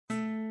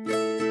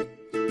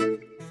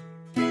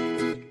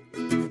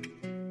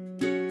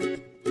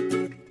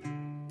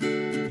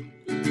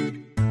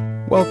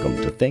Welcome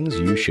to Things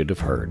You Should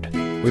Have Heard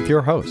with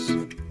your hosts,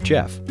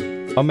 Jeff,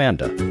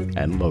 Amanda,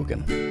 and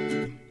Logan.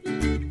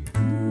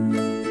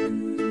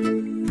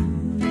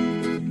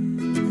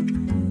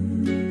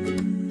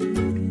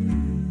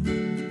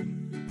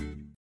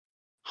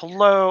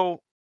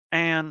 Hello,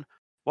 and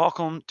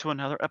welcome to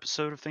another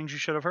episode of Things You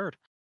Should Have Heard.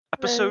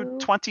 Episode Hello.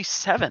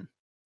 27.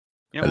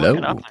 You know, Hello. we're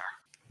getting up there.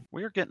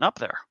 We are getting up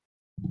there.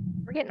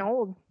 We're getting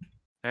old.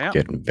 Yeah.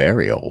 Getting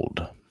very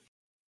old.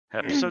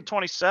 Episode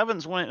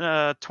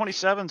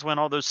 27's when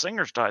all those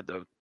singers died,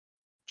 though.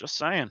 Just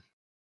saying.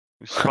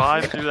 We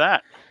survived through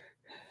that.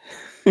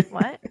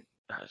 What?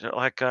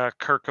 Like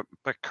Kurt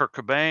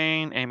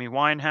Cobain, Amy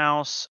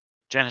Winehouse,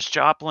 Janis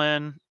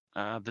Joplin,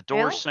 the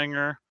Doors Really?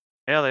 singer.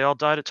 Yeah, they all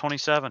died at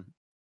 27.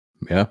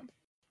 Yeah.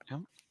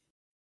 Well,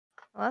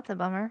 that's a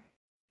bummer.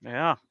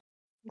 Yeah.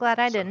 Glad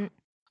I So- didn't.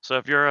 So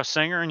if you're a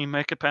singer and you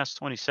make it past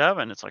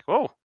 27, it's like,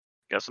 whoa,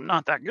 guess I'm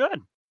not that good.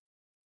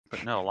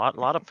 But no, a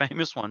lot of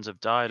famous ones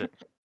have died at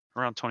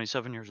around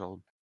 27 years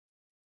old.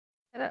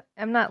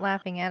 I'm not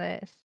laughing at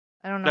it.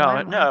 I don't know.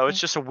 why No, I'm it's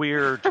just a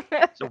weird,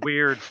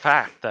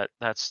 fact that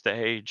that's the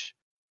age.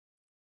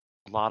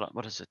 A lot of,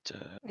 what is it?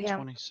 Yeah.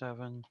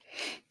 27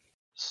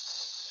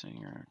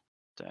 singer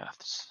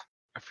deaths.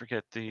 I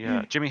forget the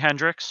Jimi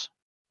Hendrix,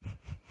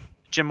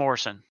 Jim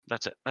Morrison.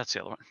 That's it. That's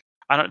the other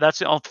one. That's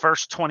the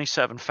first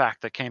 27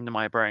 fact that came to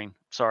my brain.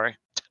 Sorry.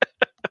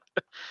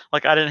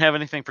 Like I didn't have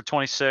anything for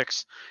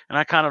 26, and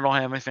I kind of don't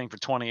have anything for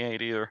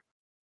 28 either.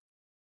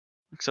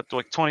 Except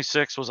like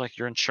 26 was like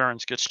your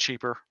insurance gets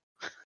cheaper.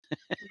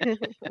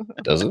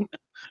 Does it?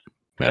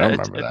 I don't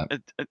remember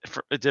that.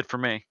 It did for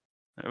me.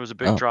 It was a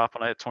big drop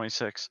when I had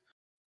 26.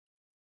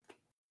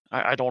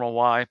 I don't know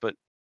why, but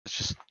it's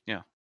just,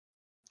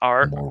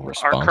 our More current.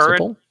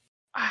 responsible?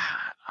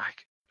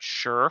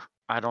 Sure.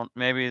 I don't.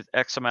 Maybe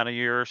X amount of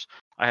years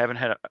I haven't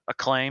had a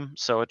claim,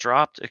 so it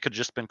dropped. It could have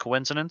just been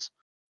coincidence.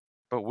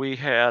 But we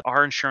had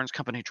our insurance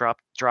company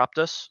dropped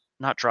us.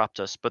 Not dropped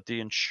us, but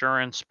the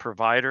insurance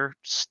provider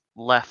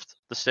left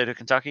the state of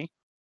Kentucky.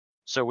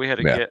 So we had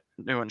to get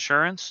new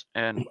insurance.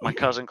 And my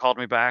cousin called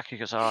me back. He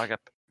goes, "Oh, I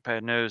got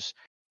bad news.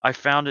 I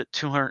found it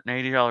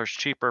 $280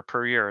 cheaper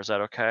per year. Is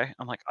that okay?"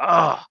 I'm like,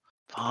 "Oh,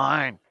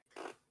 fine,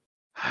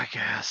 I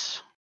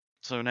guess."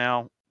 So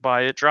now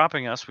by it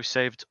dropping us, we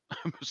saved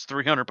almost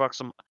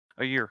 $300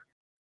 a year.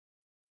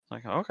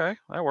 Like, okay,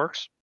 that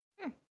works.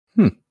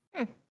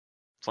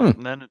 It's like,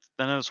 and then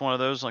it's one of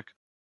those like,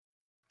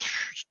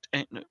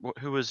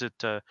 who is it?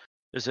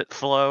 Is it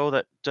Flo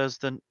that does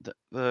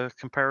the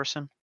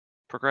comparison?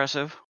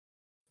 Progressive.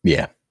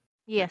 Yeah.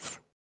 Yes.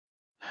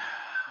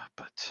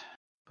 But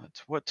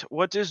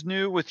what is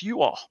new with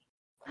you all?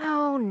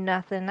 Oh,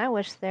 nothing. I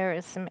wish there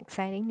was some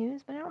exciting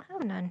news, but I don't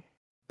have none.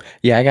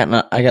 Yeah, I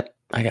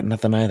got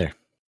nothing either.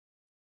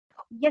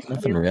 Yes, you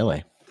Nothing do.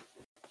 really.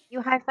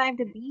 You high-fived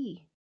a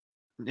bee.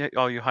 Yeah.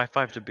 Oh, you high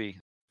five to B.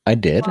 I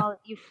did.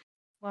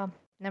 Well,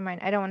 never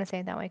mind. I don't want to say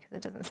it that way because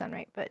it doesn't sound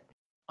right. But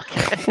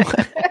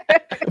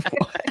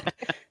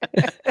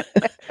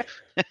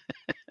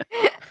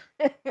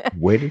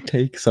Way to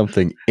take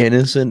something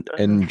innocent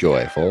and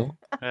joyful.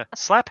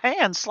 Slap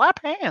hands.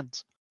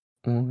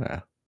 Oh,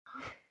 yeah.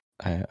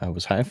 I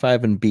was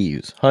high-fiving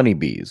bees.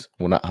 Honeybees.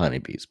 Well, not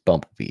honeybees.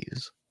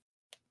 Bumblebees.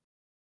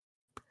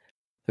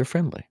 They're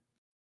friendly.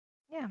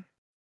 yeah.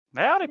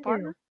 Howdy, Yeah.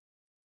 partner.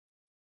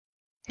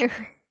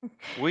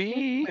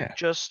 We Yeah.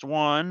 just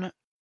won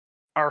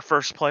our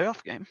first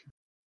playoff game.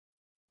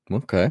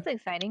 Okay. That's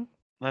exciting.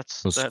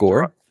 That's The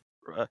score?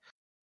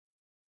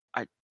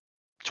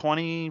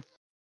 24-12,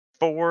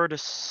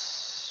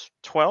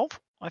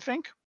 I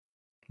think.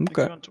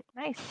 Okay.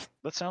 Nice.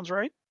 That sounds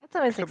right. That's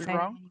always Could be exciting.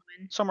 wrong. when you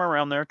win. Somewhere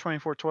around there,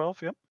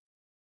 24-12. Yep.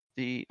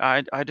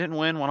 I didn't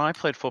win when I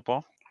played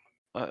football,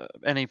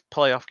 any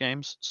playoff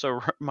games.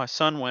 So my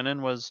son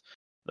winning was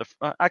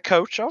I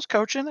coach. I was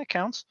coaching. That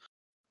counts.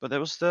 But that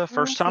was the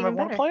first that's time I've even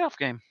won a better. playoff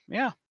game.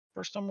 Yeah,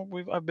 first time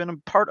I've been a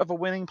part of a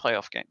winning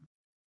playoff game.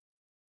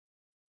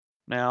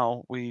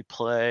 Now we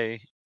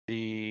play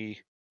the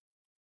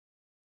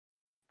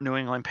New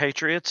England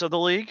Patriots of the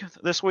league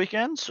this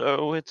weekend,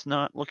 so it's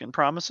not looking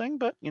promising.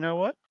 But you know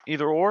what?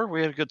 Either or,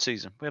 we had a good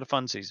season. We had a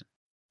fun season.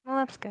 Well,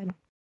 that's good.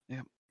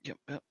 Yep.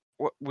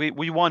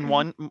 We won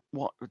one.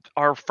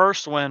 Our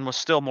first win was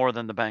still more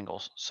than the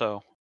Bengals,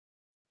 so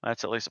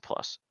that's at least a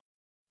plus.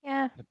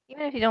 Yeah.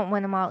 Even if you don't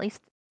win them all, at least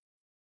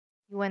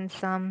you win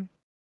some.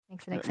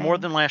 Makes it exciting. More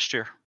than last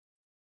year.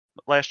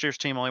 Last year's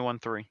team only won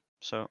 3,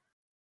 so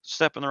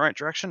step in the right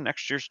direction.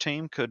 Next year's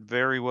team could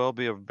very well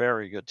be a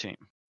very good team.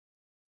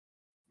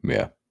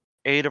 Yeah.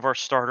 8 of our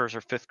starters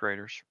are 5th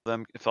graders.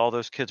 If all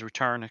those kids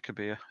return, it could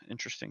be an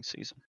interesting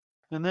season.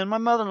 And then my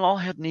mother-in-law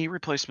had knee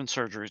replacement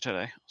surgery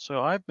today,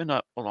 so I've been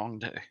up a long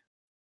day.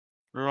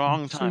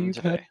 Long So time you've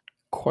today. had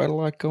quite a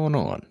lot going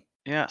on.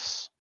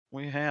 Yes,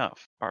 we have.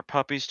 Our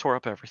puppies tore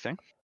up everything.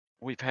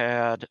 We've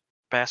had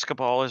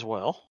basketball as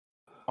well.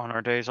 On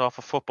our days off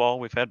of football,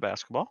 we've had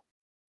basketball.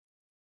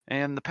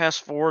 And the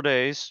past 4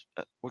 days,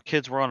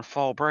 kids were on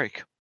fall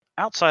break.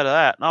 Outside of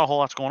that, not a whole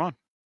lot's going on.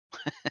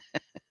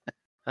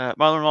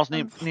 Mother-in-law's knee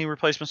Sounds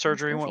replacement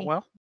surgery went busy.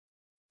 well.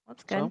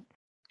 That's good. So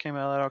came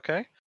out of that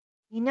okay.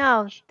 You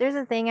know, there's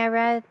a thing I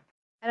read.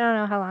 I don't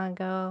know how long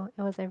ago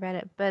it was I read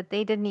it, but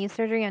they did knee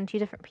surgery on 2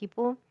 different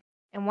people.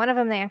 And one of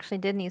them, they actually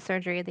did knee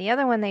surgery. The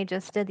other one, they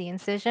just did the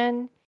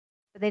incision,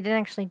 but they didn't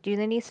actually do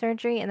the knee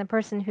surgery. And the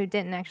person who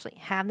didn't actually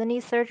have the knee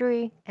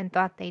surgery and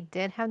thought they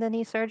did have the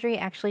knee surgery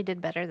actually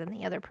did better than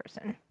the other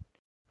person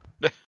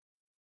that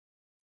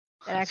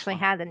That's actually fun.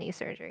 had the knee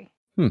surgery.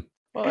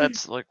 Well,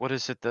 that's like, what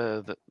is it?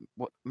 The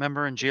what?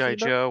 Remember in GI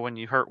Placebo? Joe when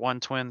you hurt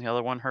one twin, the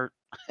other one hurt.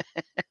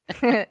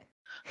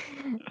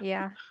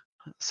 Yeah.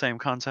 Same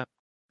concept.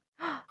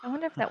 I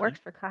wonder if that works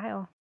for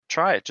Kyle.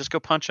 Try it. Just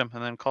go punch him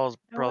and then call his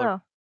I brother.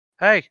 will.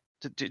 Hey,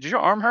 did your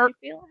arm hurt?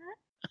 You feel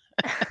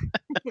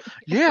that?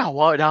 Yeah.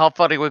 Well, how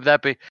funny would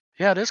that be?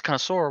 Yeah, it is kind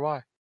of sore.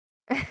 Why?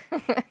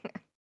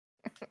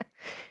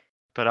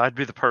 But I'd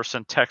be the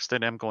person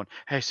texting him, going,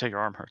 "Hey, say your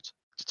arm hurts.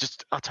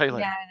 Just, I'll tell you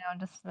later." Yeah, I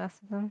know. Just mess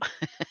with him.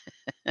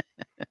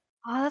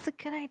 Oh, that's a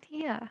good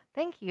idea.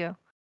 Thank you.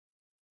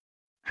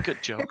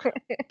 Good joke.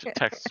 To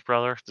text his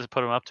brother, just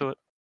put him up to it.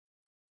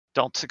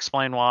 Don't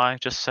explain why.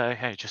 Just say,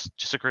 "Hey,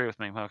 just agree with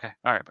me." Okay.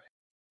 All right. Bye.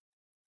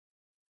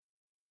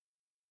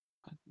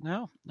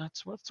 No,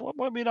 that's what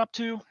we've been up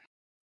to.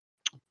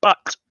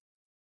 But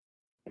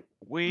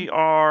we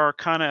are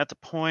kind of at the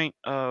point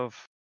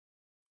of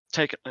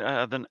taking.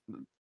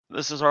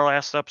 This is our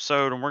last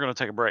episode, and we're going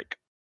to take a break.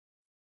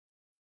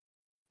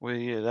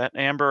 That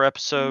Amber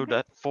episode,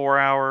 that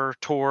 4-hour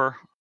tour,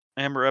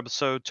 Amber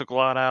episode took a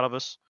lot out of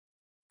us,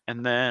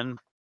 and then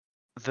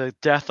the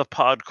death of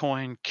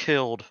Podcoin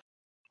killed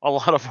a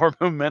lot of our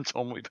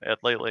momentum we've had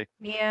lately.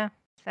 Yeah,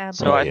 sadly.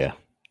 So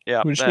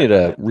yeah. We just need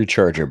to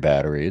recharge our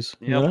batteries.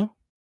 Yep. You know?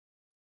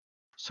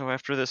 So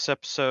after this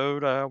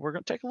episode, we're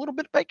going to take a little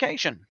bit of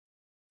vacation.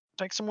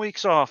 Take some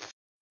weeks off.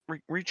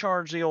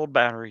 Recharge the old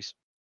batteries.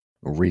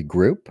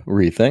 Regroup,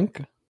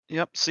 rethink.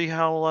 Yep. See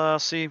how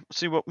see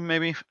what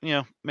maybe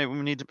we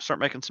need to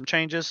start making some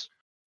changes.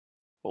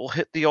 We'll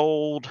hit the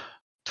old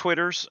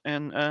Twitters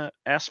and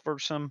ask for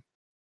some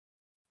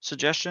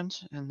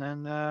suggestions, and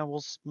then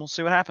we'll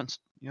see what happens.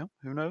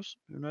 Who knows?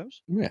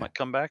 Yeah. Might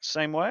come back the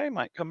same way.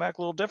 Might come back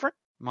a little different.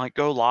 Might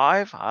go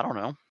live. I don't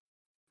know.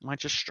 Might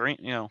just stream,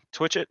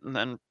 Twitch it and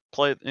then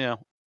play,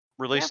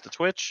 release the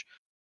Twitch.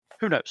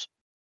 Who knows?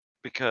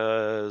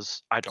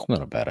 Because I don't. It's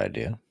not a bad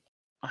idea.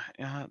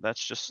 Yeah,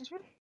 that's just.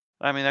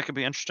 I mean, that could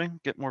be interesting.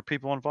 Get more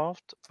people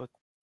involved, but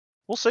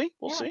we'll see.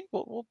 We'll see.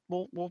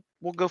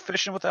 We'll go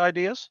fishing with the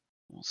ideas.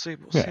 We'll see.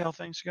 We'll see how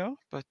things go.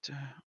 But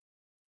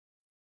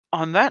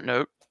on that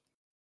note,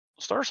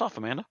 start us off,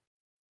 Amanda.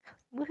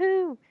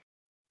 Woohoo!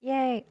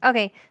 Yay!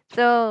 Okay,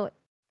 so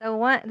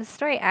the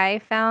story I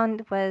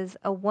found was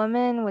a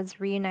woman was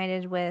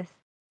reunited with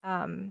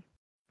her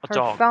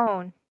dog.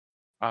 phone.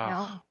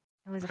 Oh,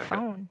 No, it was a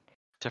phone.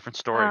 Different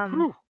story.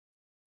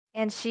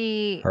 And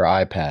she. Her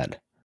iPad.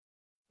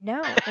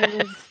 No,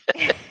 it was.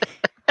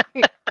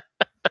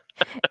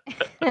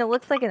 It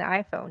looks like an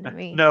iPhone to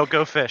me. No,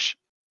 go fish.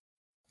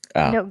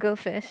 No, go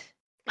fish.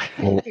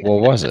 Well,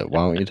 what was it?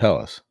 Why don't you tell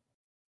us?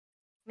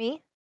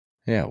 Me?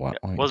 Yeah, why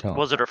don't you tell us?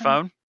 Was it her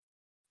phone?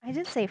 I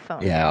did say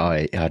phone.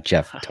 Yeah,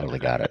 Jeff totally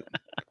got it.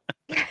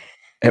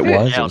 It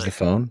was the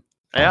phone?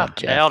 Yeah,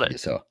 Jeff, nailed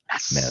it. Man,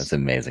 it's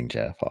amazing,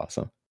 Jeff.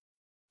 Awesome.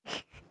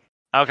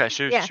 Okay,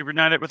 she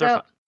reunited with her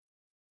phone.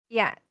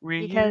 Yeah,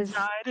 because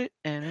reunited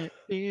and it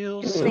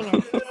feels sing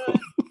it.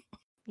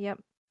 Yep,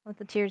 let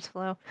the tears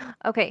flow.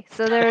 Okay,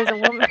 so there was a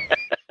woman.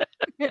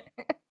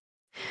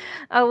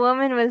 A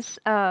woman was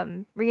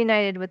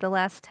reunited with the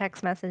last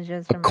text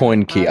messages from a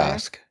coin her father.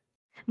 kiosk.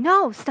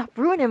 No, stop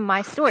ruining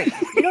my story.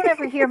 You don't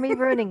ever hear me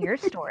ruining your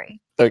story.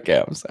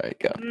 Okay, I'm sorry.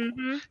 Go.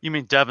 Mm-hmm. You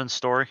mean Devin's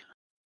story?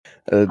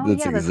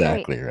 That's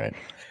exactly right.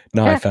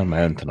 No, I found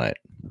my own tonight.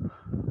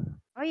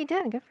 Oh, you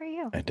did? Good for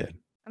you. I did.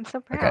 I'm so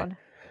proud. Okay.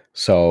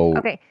 So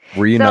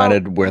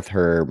reunited with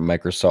her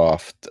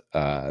Microsoft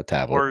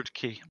tablet. Word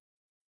key.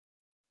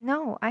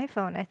 No,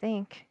 iPhone, I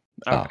think.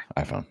 Oh,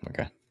 iPhone.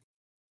 Okay.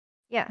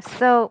 Yeah,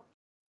 so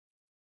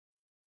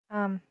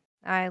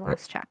I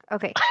lost track.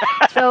 Okay.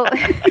 So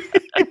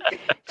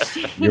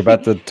you're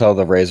about to tell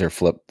the Razor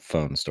flip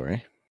phone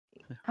story.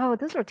 Oh,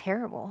 those were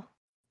terrible.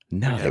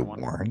 No, they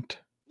weren't.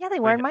 Yeah, they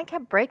were. Mine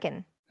kept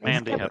breaking.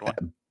 Mandy had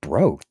one.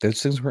 Broke.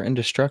 Those things were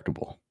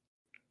indestructible.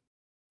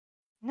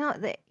 No,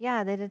 they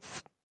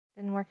just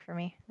didn't work for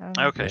me.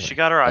 Okay, she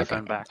got her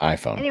iPhone back.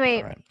 iPhone.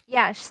 Anyway, right.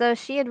 yeah, so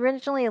she had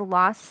originally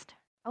lost.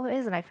 Oh, it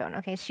is an iPhone.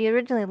 Okay, she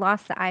originally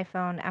lost the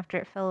iPhone after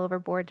it fell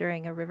overboard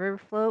during a river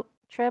float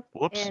trip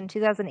in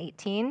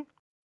 2018.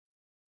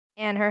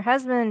 And her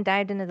husband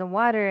dived into the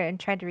water and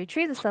tried to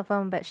retrieve the cell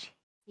phone, but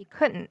he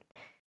couldn't.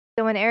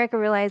 So when Erica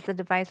realized the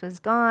device was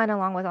gone,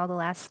 along with all the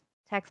last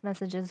text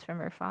messages from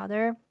her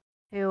father,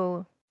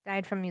 who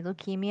died from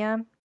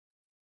leukemia,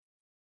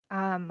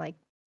 I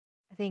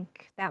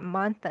think that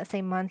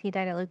same month, he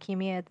died of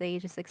leukemia at the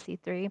age of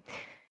 63.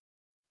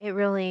 It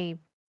really,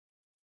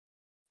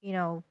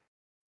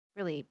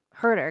 really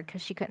hurt her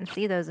because she couldn't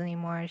see those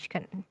anymore. She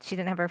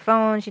didn't have her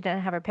phone. She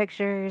didn't have her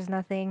pictures,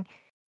 nothing.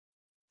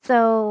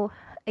 So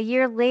a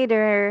year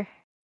later,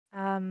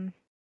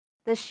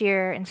 this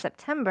year in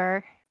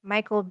September,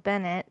 Michael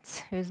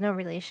Bennett, who's no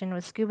relation,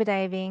 was scuba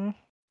diving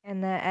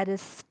in the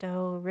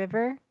Edisto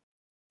River.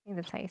 I think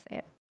that's how you say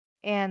it.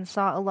 And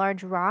saw a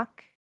large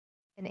rock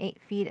in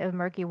 8 feet of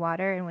murky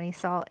water. And when he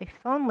saw a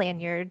phone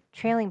lanyard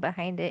trailing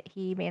behind it,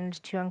 he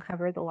managed to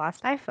uncover the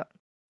lost iPhone.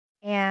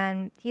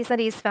 And he said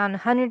he's found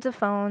hundreds of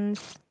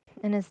phones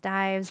in his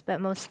dives,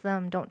 but most of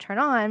them don't turn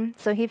on.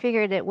 So he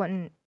figured it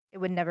would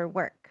never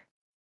work.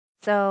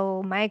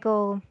 So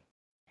Michael,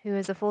 who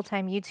is a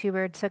full-time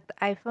YouTuber, took the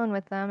iPhone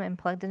with them and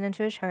plugged it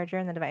into a charger,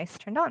 and the device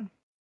turned on.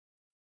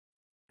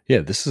 Yeah,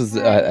 this is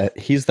Nice.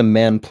 he's the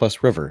Man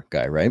Plus River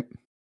guy, right?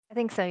 I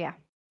think so, yeah.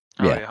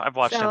 Oh Yeah. yeah, I've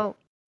watched him. So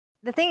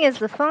the thing is,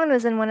 the phone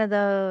was in one of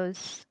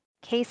those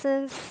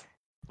cases.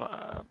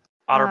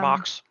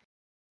 OtterBox.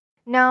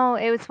 No,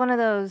 it was one of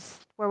those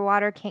where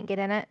water can't get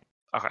in it.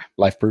 Okay.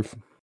 Life proof.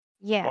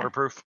 Yeah.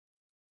 Waterproof.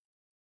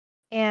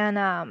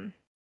 And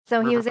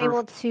so he was Riverproof.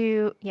 able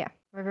to, yeah,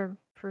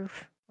 riverproof,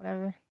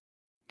 whatever.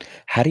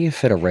 How do you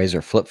fit a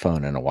Razr flip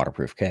phone in a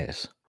waterproof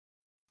case?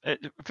 It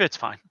fits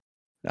fine.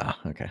 Ah,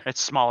 okay.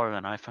 It's smaller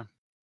than iPhone.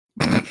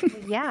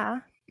 Yeah.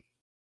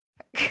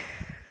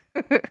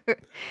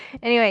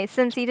 Anyway,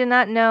 since he did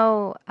not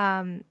know,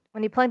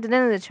 when he plugged it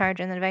into the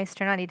charger and the device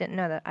turned on, he didn't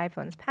know the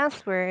iPhone's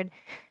password.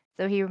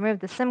 So he removed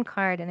the SIM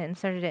card and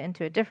inserted it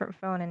into a different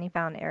phone, and he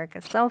found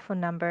Erica's cell phone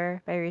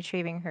number by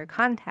retrieving her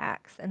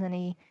contacts. And then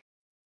he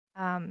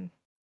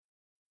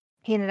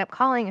ended up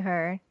calling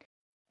her,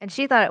 and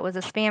she thought it was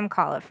a spam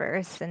call at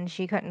first, and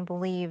she couldn't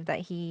believe that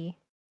he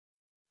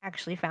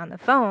actually found the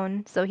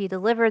phone. So he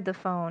delivered the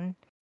phone,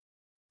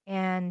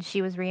 and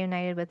she was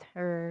reunited with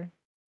her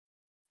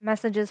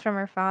messages from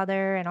her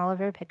father and all of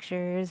her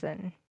pictures.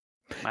 And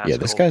That's yeah,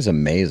 this cool. guy's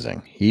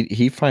amazing.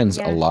 He finds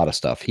a Yeah. lot of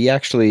stuff.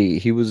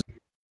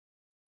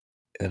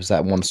 It was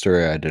that one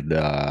story I did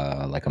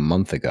like a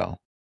month ago.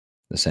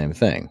 The same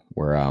thing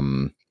where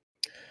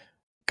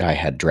guy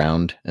had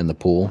drowned in the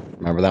pool.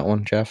 Remember that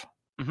one, Jeff?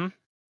 Mm-hmm.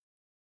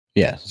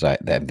 Yeah, so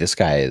this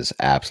guy is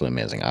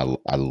absolutely amazing.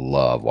 I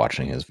love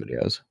watching his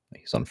videos.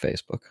 He's on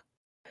Facebook.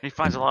 He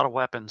finds a lot of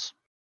weapons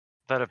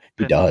that have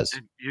He been does.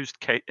 used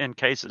in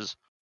cases,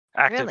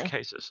 active Really?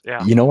 cases.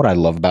 Yeah. You know what I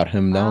love about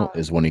him though Wow.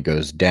 is when he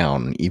goes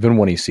down, even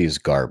when he sees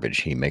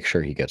garbage, he makes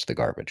sure he gets the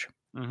garbage.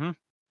 Mm-hmm.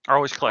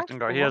 Always collecting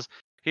That's garbage. cool.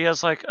 He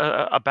has like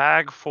a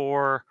bag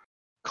for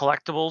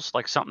collectibles,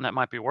 like something that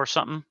might be worth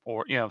something,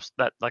 or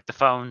that like the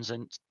phones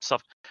and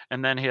stuff.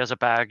 And then he has a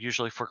bag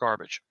usually for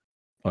garbage.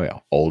 Oh yeah,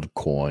 old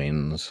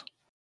coins,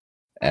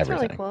 That's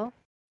everything. really cool.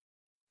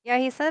 Yeah,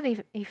 he said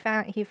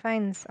he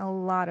finds a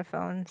lot of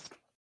phones,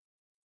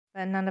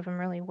 but none of them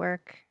really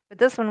work. But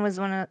this one was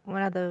one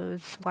of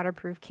those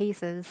waterproof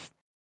cases,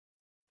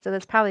 so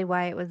that's probably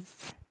why it was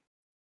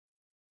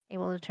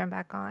able to turn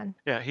back on.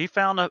 Yeah, he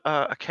found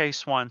a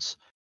case once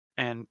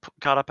and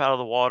got up out of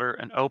the water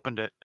and opened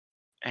it,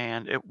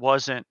 and it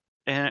wasn't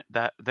in it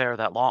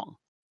that long,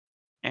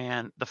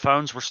 and the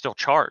phones were still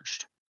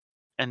charged,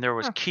 and there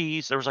was Huh.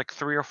 keys. There was like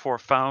 3 or 4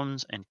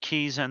 phones and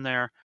keys in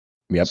there.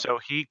 Yep. So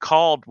he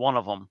called one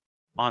of them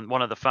on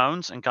one of the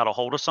phones and got a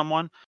hold of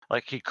someone.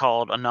 Like he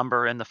called a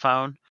number in the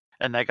phone,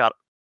 and they got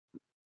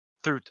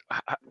through.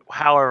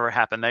 However it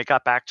happened, they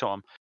got back to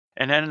him,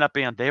 and it ended up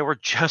being they were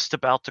just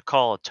about to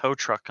call a tow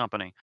truck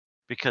company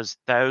because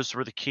those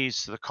were the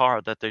keys to the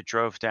car that they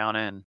drove down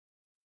in.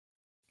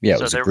 Yeah, it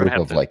So was they a were gonna group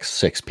have of to- like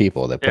 6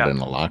 people that put Yeah. it in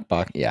a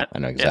lockbox. Yeah, I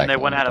know exactly. And they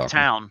went what out you're of talking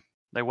about. town.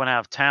 They went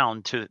out of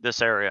town to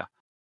this area,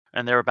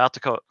 and they were about to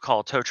call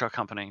a tow truck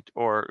company,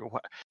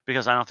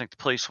 because I don't think the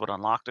police would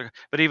unlock the.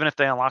 But even if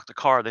they unlocked the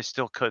car, they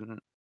still couldn't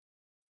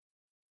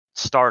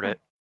start it.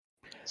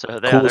 So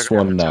they're Coolest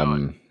gonna have one, to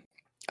tow it.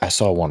 I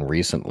saw one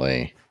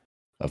recently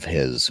of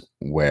his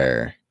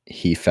where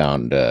he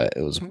found it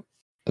was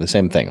the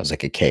same thing. It was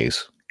like a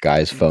case.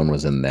 Guy's phone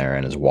was in there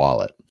and his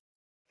wallet.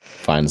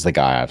 Finds the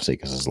guy obviously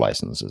because his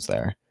license is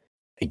there.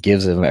 He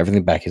gives him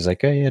everything back. He's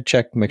like, "Hey, yeah,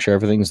 check, make sure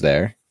everything's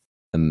there."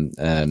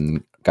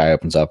 And guy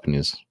opens up and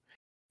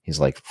he's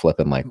like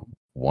flipping like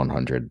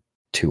 100,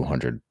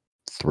 200,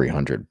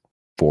 300,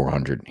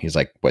 400. He's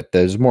like, "What?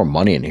 There's more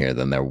money in here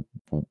than there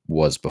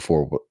was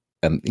before."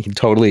 And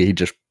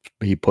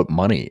he put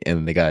money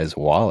in the guy's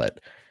wallet.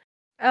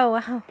 Oh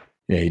wow!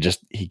 Yeah,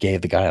 he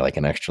gave the guy like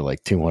an extra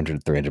like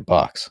 200, 300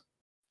 bucks.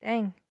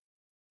 Dang.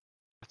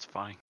 That's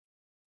funny.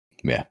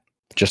 Yeah,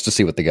 just to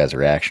see what the guy's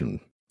reaction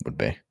would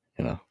be,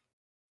 you know.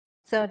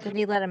 So did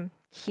he let him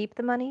keep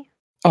the money?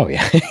 Oh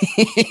yeah,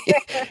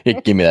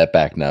 give me that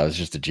back now. It's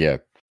just a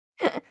joke.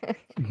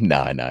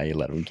 Nah, you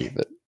let him keep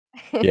it.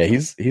 Yeah,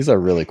 he's a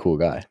really cool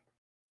guy.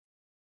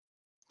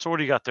 So what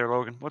do you got there,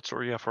 Logan? What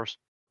story you got for us?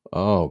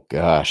 Oh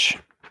gosh,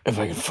 if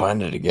I can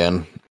find it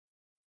again.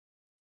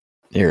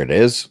 Here it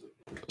is.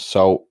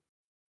 So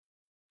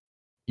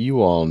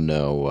you all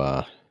know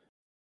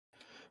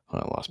I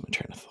lost my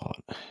train of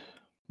thought.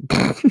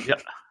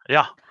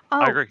 Yeah, Oh,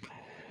 I agree.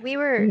 we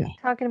were Yeah.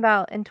 talking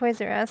about in Toys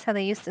R Us how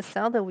they used to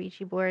sell the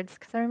Ouija boards,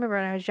 because I remember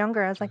when I was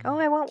younger, I was like, "Oh,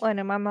 I want one,"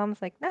 and my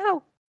mom's like,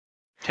 "No."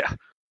 Yeah.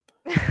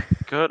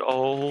 Good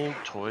old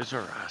Toys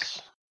R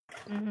Us.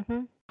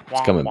 Mm-hmm.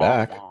 It's coming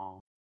back.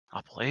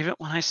 I'll believe it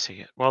when I see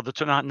it. Well,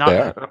 They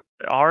are.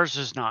 Ours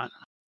is not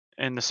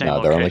in the same No,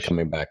 location. they're only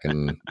coming back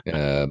in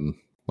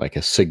like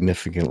a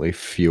significantly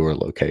fewer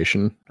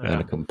location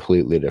and a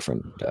completely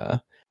different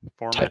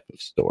format. type of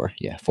store.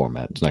 Yeah,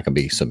 format. It's not going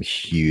to be some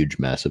huge,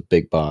 massive,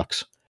 big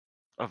box.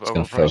 Of It's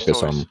going to overpriced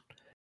focus toys. on.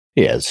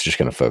 Yeah, it's just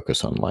going to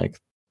focus on like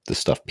the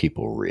stuff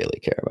people really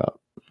care about.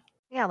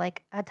 Yeah,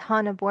 like a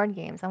ton of board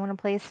games. I want a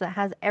place that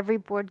has every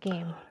board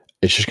game.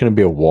 It's just going to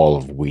be a wall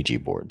of Ouija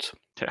boards.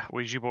 Yeah,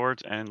 Ouija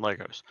boards and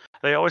Legos.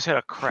 They always had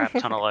a crap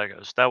ton of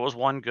Legos. That was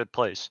one good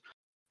place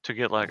to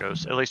get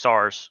Legos. At least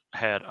ours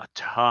had a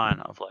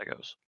ton of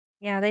Legos.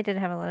 Yeah, they did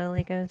have a lot of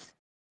Legos.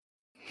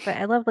 But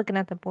I love looking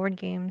at the board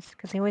games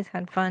because they always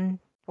had fun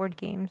board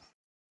games.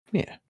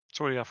 Yeah.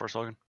 So what do you got for us,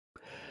 Logan?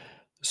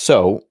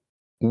 So,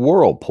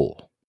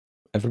 Whirlpool.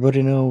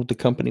 Everybody know the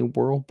company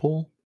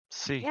Whirlpool?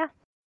 See. Yeah.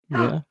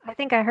 Yeah. I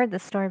think I heard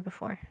this story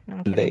before. No,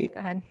 I'm kidding. Go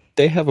ahead.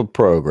 They have a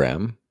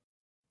program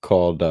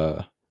called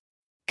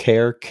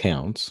Care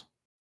Counts.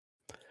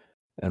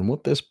 And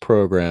what this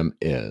program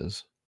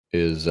is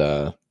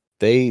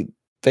they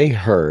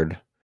heard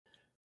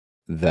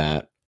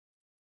that,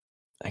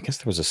 I guess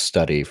there was a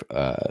study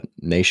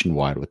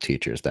nationwide with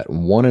teachers that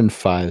 1 in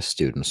 5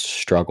 students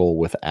struggle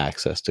with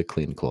access to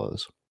clean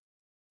clothes.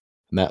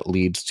 And that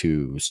leads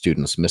to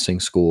students missing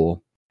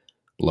school,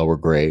 lower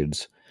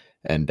grades,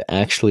 and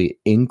actually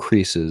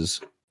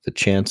increases the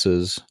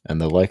chances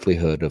and the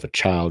likelihood of a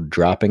child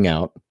dropping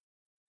out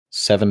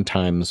 7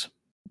 times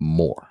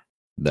more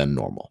than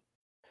normal.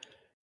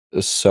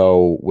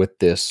 So with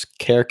this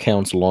Care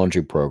Counts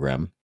laundry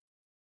program,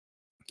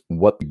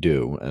 what they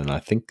do, and I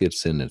think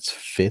it's in its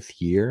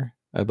 5th year,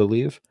 I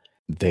believe,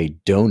 they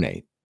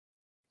donate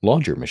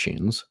laundry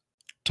machines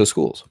to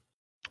schools.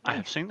 I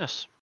have seen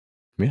this.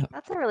 Yeah.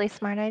 That's a really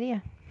smart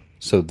idea.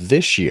 So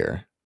this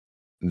year,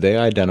 they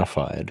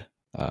identified,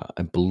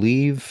 I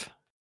believe,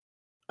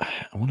 I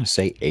want to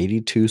say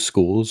 82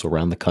 schools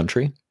around the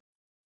country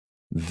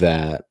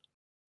that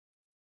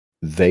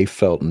they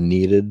felt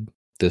needed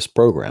this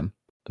program.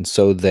 And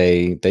so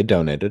they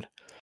donated.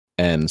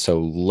 And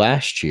so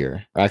this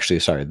year,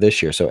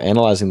 so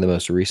analyzing the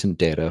most recent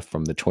data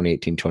from the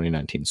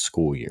 2018-2019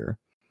 school year,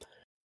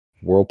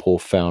 Whirlpool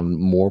found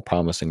more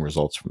promising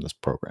results from this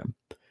program.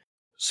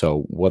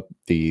 So what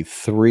the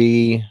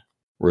 3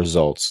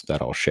 results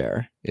that I'll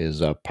share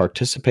is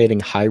participating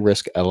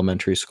high-risk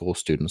elementary school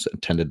students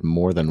attended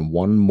more than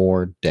 1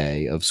 more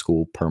day of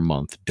school per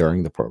month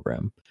during the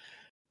program,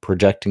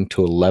 projecting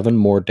to 11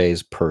 more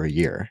days per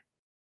year.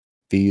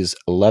 These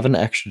 11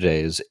 extra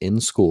days in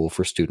school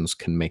for students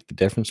can make the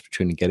difference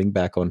between getting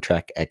back on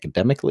track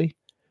academically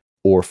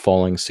or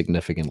falling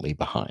significantly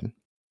behind.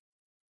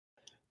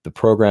 The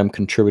program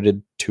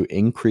contributed to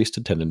increased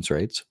attendance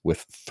rates,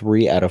 with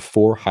 3 out of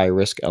 4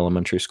 high-risk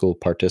elementary school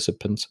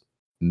participants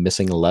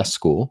missing less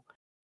school.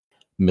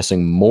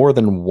 Missing more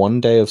than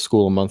 1 day of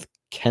school a month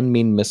can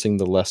mean missing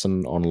the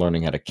lesson on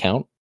learning how to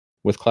count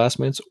with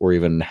classmates or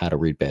even how to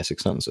read basic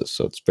sentences,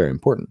 so it's very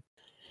important.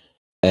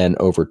 And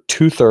over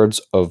 2/3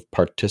 of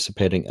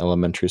participating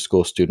elementary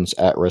school students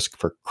at risk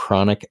for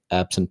chronic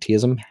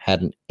absenteeism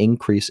had an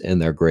increase in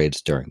their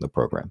grades during the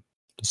program.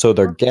 So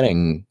they're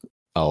getting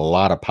a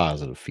lot of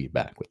positive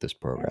feedback with this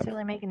program. It's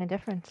really making a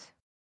difference.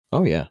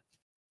 Oh, yeah.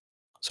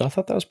 So I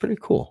thought that was pretty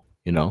cool.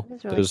 You know,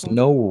 really there's cool.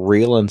 no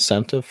real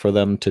incentive for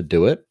them to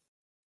do it.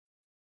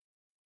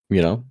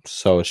 You know,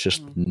 so it's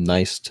just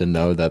nice to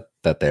know that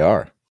they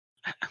are.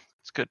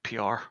 It's good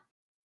PR.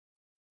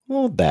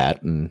 Well,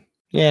 that and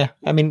yeah,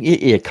 I mean,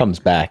 it comes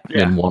back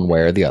in one way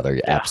or the other.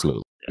 Yeah.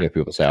 Absolutely. Yeah.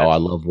 People say, "Oh, I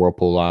love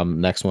Whirlpool.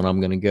 Next one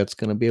I'm going to get's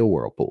going to be a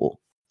Whirlpool."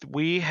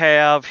 We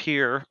have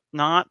here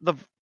not the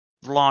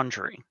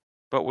laundry,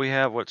 but we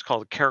have what's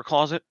called a care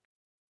closet,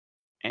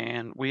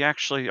 and we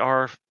actually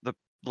are the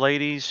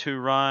ladies who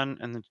run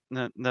and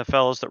the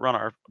fellows that run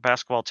our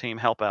basketball team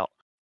help out.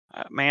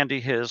 Mandy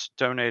has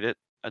donated.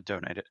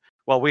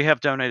 Well, we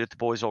have donated the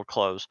boys' old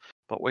clothes,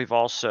 but we've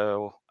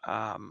also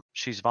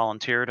she's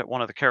volunteered at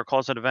one of the care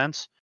closet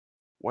events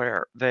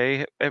where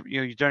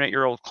you donate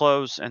your old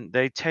clothes and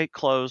they take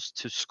clothes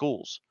to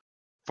schools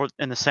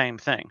in the same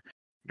thing.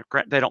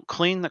 They don't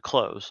clean the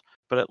clothes,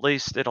 but at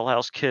least it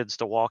allows kids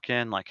to walk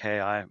in like, hey,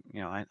 I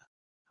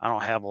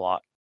don't have a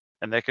lot,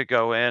 and they could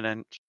go in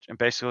and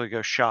basically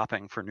go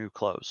shopping for new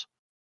clothes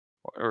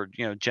or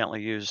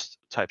gently used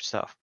type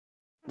stuff.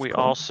 We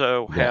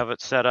also have it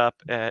set up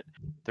at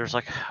there's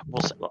like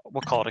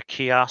we'll call it a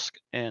kiosk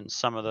in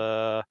some of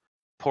the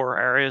poorer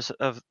areas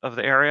of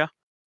the area,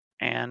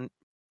 and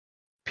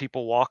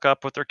people walk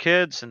up with their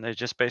kids and they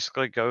just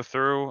basically go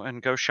through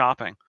and go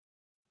shopping.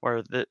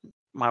 Where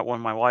when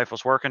my wife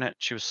was working it,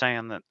 she was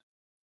saying that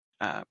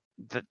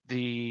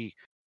this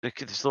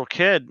little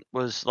kid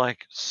was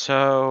like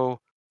so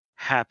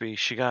happy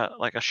she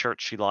got like a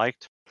shirt she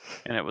liked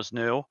and it was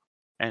new,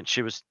 and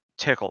she was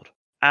tickled,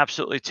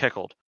 absolutely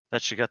tickled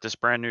that she got this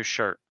brand new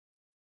shirt.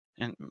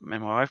 And my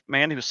wife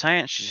Mandy was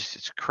saying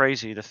it's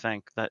crazy to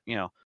think that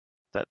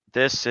that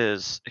this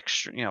is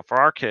extreme. For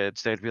our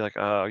kids, they'd be like,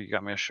 "Oh, you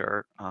got me a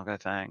shirt. Okay,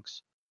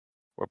 thanks."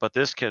 But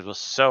this kid was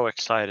so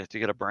excited to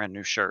get a brand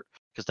new shirt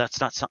because that's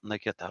not something they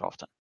get that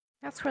often.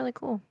 That's really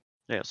cool.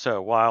 Yeah.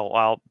 So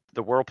while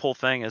the Whirlpool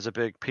thing is a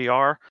big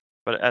PR,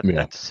 but at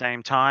the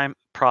same time,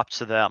 props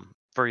to them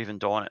for even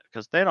doing it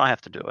because they don't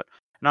have to do it.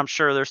 And I'm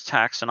sure there's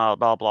tax and all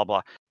blah blah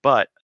blah,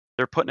 but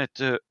they're putting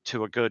it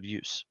to a good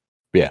use.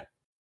 Yeah.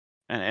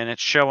 And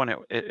it's showing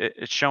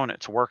it's showing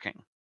it's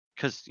working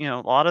because a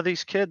lot of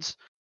these kids,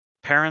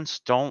 parents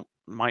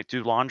might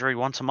do laundry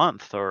once a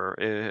month, or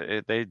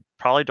they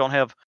probably don't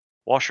have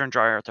washer and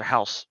dryer at their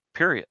house.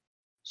 Period.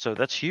 So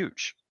that's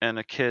huge. And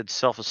a kid's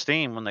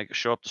self-esteem when they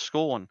show up to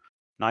school in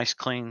nice,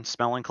 clean,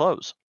 smelling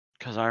clothes.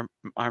 Because I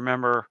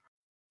remember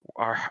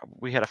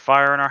we had a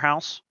fire in our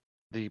house.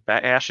 The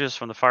ashes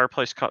from the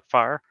fireplace caught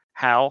fire.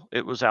 How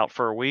it was out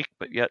for a week,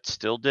 but yet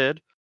still did.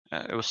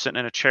 It was sitting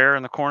in a chair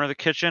in the corner of the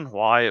kitchen.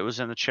 Why it was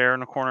in the chair in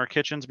the corner of the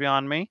kitchen's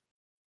beyond me.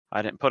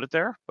 I didn't put it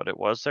there, but it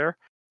was there.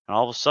 And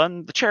all of a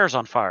sudden, the chair's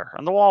on fire,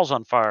 and the wall's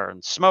on fire,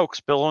 and smoke's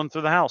billowing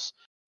through the house.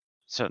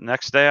 So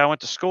next day I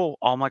went to school,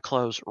 all my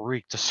clothes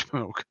reeked of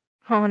smoke.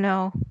 Oh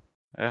no.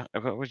 Yeah,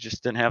 we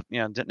just didn't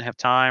have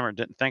time or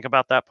didn't think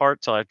about that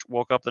part till I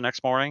woke up the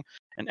next morning,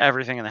 and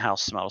everything in the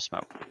house smelled of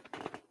smoke.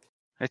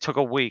 It took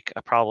a week,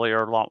 probably,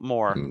 or a lot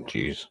more,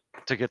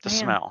 to get the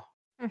smell.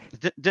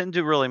 Didn't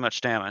do really much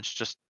damage,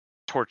 just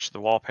torched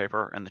the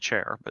wallpaper and the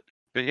chair.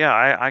 But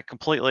yeah, I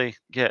completely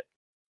get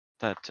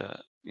that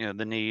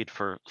the need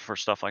for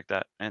stuff like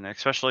that, and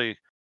especially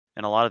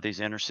in a lot of these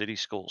inner city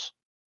schools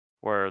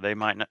where they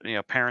might not,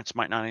 parents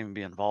might not even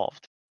be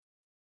involved.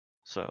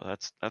 So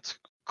that's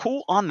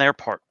cool on their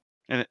part,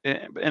 and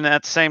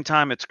at the same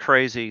time, it's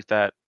crazy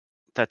that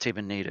that's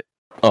even needed.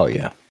 Oh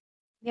yeah.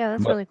 Yeah,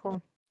 that's really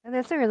cool.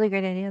 That's a really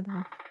great idea,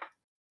 though.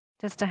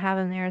 Just to have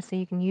them there so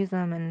you can use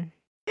them and.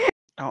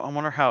 I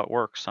wonder how it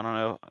works. I don't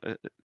know.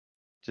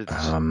 Did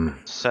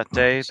set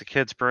day the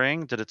kids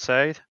bring? Did it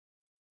say?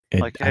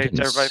 Hey,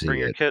 does everybody bring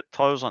your kid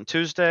clothes on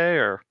Tuesday,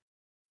 or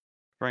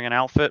bring an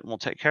outfit and we'll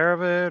take care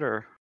of it,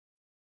 or?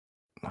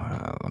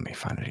 Let me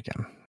find it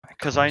again.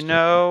 Because I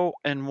know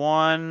in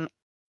one,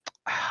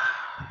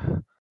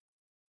 I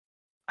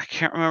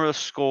can't remember the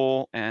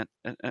school, and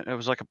it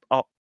was like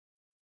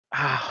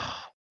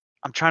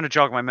I'm trying to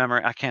jog my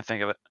memory. I can't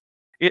think of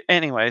it.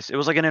 Anyways, it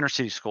was like an inner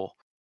city school,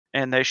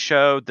 and they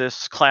showed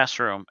this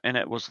classroom, and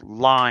it was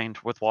lined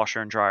with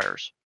washer and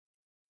dryers,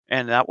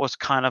 and that was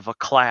kind of a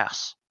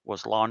class.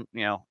 Was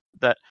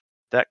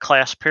that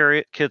class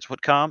period, kids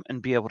would come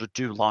and be able to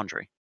do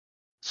laundry.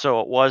 So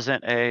it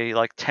wasn't a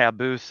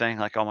taboo thing,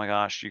 like, oh my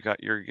gosh, you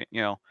got your,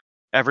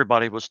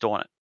 everybody was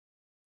doing it.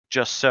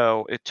 Just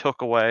so it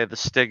took away the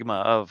stigma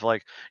of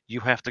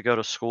you have to go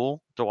to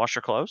school to wash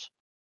your clothes,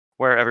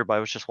 where everybody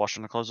was just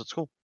washing the clothes at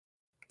school.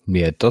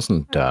 Yeah, it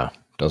doesn't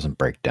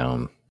break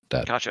down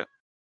that. Gotcha.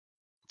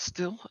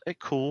 Still a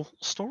cool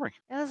story.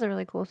 That is a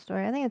really cool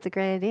story. I think it's a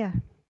great idea.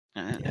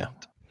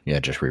 Yeah,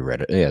 just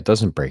reread it. Yeah, it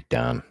doesn't break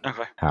down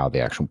how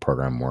the actual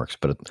program works,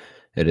 but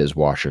it is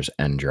washers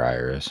and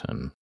dryers,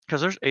 and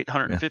because there's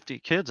 850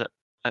 kids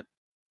at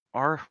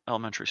our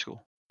elementary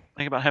school.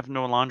 Think about having to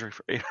do laundry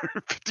for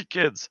 850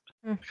 kids.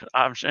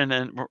 I'm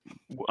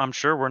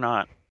sure we're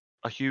not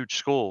a huge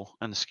school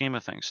in the scheme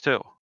of things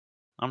too.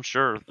 I'm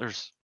sure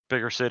there's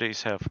bigger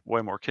cities have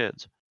way more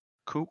kids.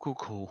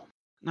 Cool.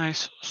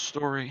 Nice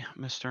story,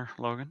 Mr.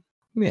 Logan.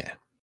 Yeah.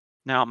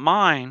 Now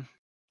mine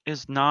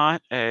is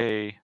not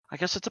I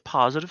guess it's a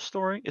positive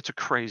story. It's a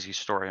crazy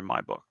story in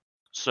my book.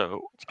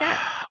 So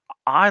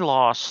I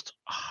lost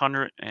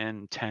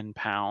 110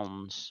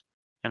 pounds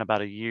in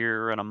about a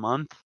year and a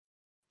month,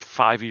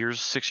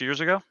 6 years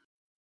ago.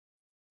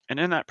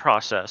 And in that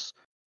process,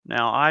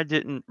 now I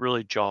didn't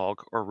really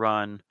jog or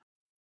run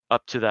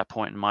up to that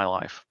point in my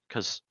life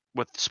because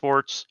with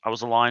sports, I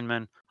was a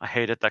lineman. I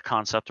hated that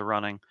concept of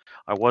running.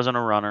 I wasn't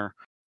a runner.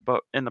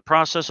 But in the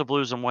process of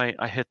losing weight,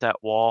 I hit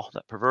that wall,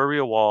 that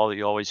proverbial wall that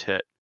you always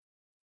hit.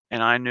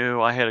 And I knew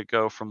I had to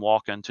go from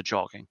walking to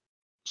jogging.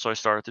 So I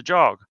started to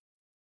jog.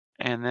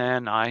 And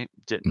then I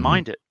didn't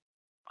mind it.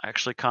 I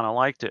actually kind of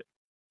liked it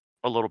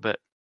a little bit.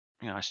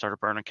 I started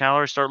burning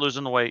calories, started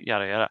losing the weight,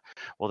 yada, yada.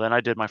 Well, then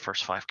I did my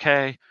first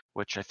 5K,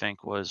 which I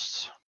think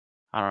was,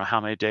 I don't know how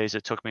many days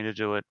it took me to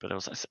do it, but it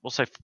was, we'll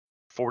say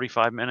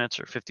 45 minutes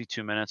or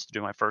 52 minutes to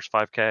do my first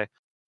 5K.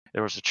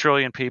 There was 1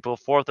 trillion people,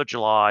 4th of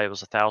July, it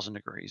was 1,000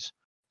 degrees.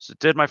 So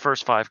did my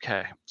first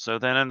 5K. So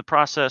then in the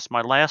process, my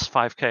last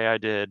 5K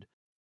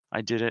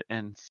I did it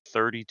in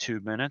 32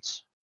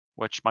 minutes,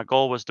 which my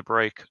goal was to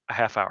break a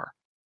half hour.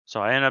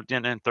 So I ended up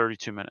doing it in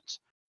 32 minutes.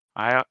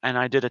 I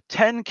did a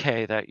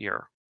 10K that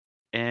year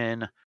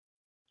in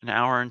an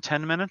hour and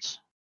 10 minutes,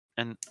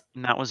 and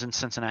that was in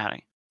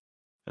Cincinnati.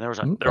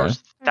 And there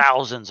was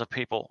thousands of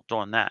people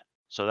doing that.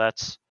 So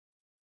that's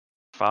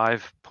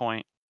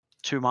 5.2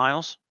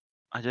 miles.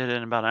 I did it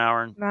in about an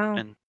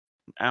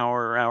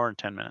hour and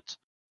 10 minutes.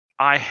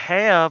 I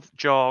have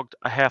jogged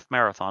a half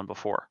marathon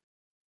before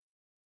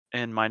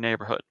in my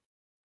neighborhood,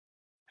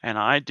 and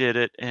I did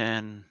it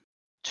in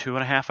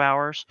 2.5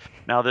 hours.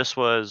 Now this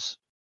was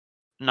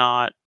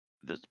not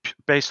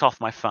based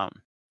off my phone.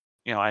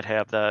 I'd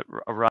have a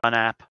run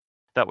app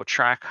that would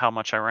track how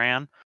much I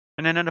ran,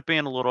 and it ended up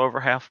being a little over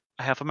half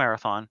a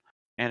marathon,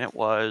 and it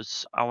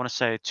was, I want to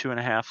say,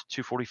 2.5,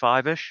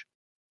 2:45 ish.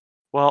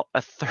 Well, a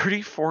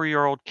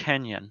 34-year-old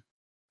Kenyan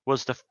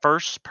was the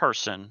first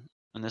person,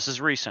 and this is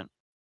recent,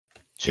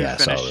 to Yeah, I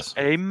saw finish this.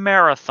 a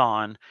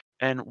marathon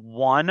in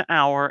 1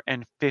 hour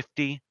and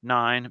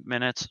 59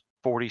 minutes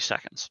 40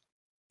 seconds.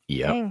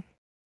 Yep. Dang.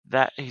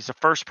 That he's the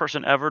first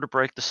person ever to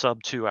break the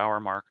sub 2 hour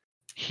mark.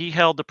 He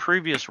held the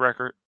previous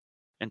record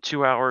in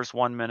 2 hours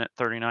 1 minute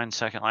 39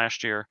 second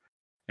last year,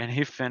 and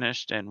he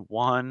finished in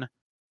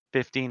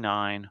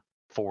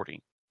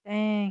 1:59:40.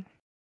 Dang.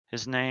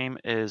 His name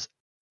is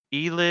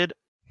Elid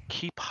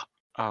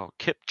Kipchoge,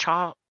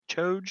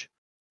 Kipchoge.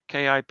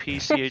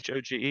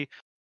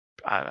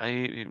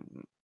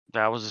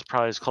 That was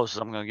probably as close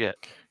as I'm gonna get.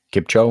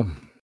 Kipchoge.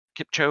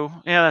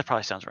 Kipchoge, yeah, that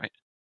probably sounds right.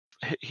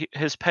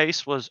 His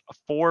pace was a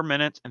 4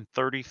 minutes and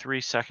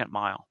 33 second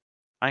mile.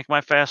 I think my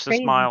fastest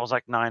Crazy. mile was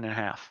like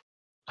 9.5.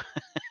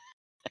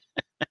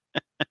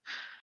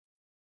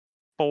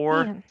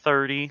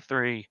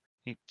 4:33.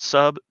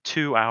 Sub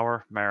 2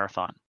 hour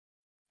marathon.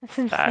 That's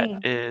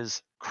insane. That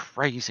is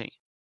crazy.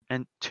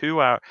 And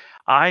 2 hours.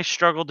 I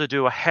struggled to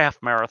do a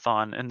half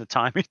marathon in the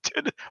time he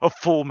did a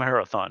full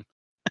marathon.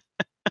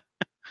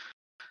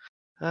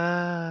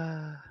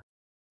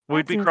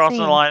 We'd be crossing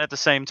the insane. line at the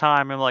same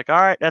time. I'm like, all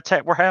right, that's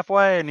it. We're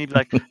halfway. And he'd be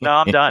like, no,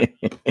 I'm done.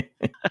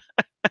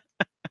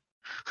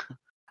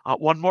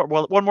 One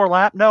more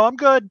lap. No, I'm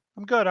good.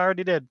 I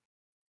already did.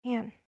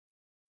 Man.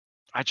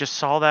 I just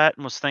saw that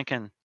and was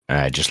thinking.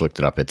 I just looked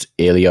it up. It's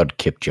Eliud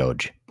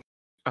Kipchoge.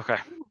 Okay.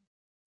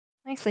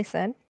 Nicely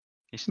said.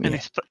 He's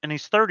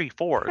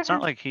 34. It's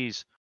not like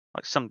he's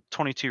like some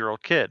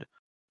 22-year-old kid.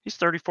 He's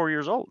 34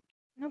 years old.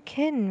 No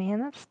kidding, man.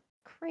 That's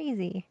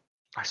crazy.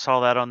 I saw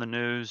that on the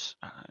news.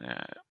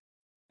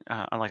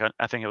 I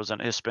think it was on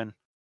ISPN.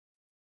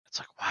 It's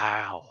like,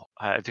 wow,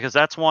 because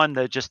that's one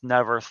they just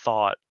never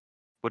thought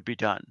would be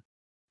done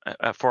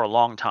for a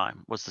long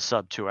time, was the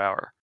sub 2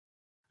 hour,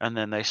 and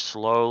then they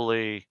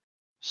slowly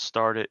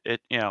started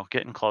it,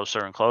 getting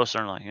closer and closer,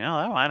 and like,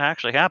 that might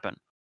actually happen.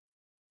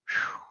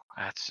 Whew,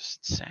 that's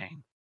just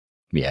insane.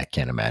 Yeah, I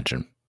can't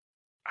imagine.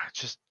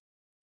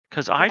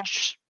 Because I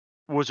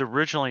was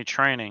originally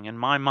training, in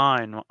my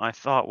mind, my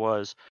thought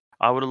was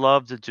I would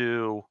love to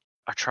do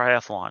a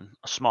triathlon,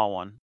 a small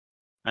one,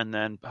 and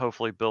then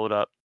hopefully build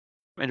up.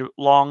 And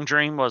long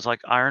dream was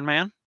like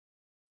Ironman.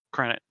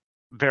 Granted,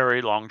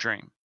 very long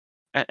dream.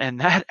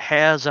 And that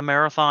has a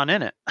marathon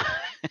in it.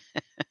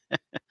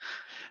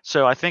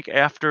 So I think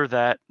after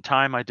that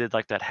time I did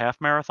like that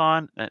half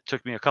marathon, and it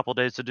took me a couple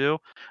days to do,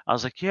 I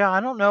was like, yeah, I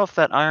don't know if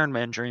that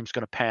Ironman dream's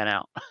going to pan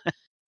out.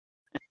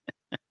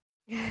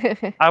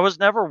 I was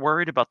never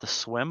worried about the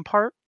swim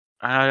part.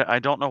 I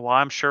don't know why.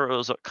 I'm sure it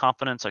was a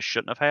confidence I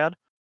shouldn't have had,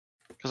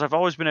 because I've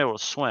always been able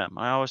to swim.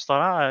 I always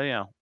thought,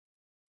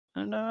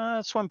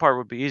 that swim part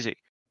would be easy.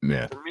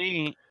 Yeah. For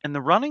me, in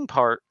the running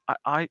part,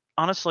 I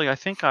honestly, I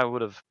think I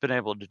would have been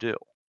able to do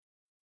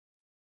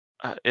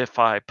if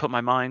I put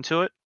my mind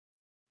to it.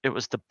 It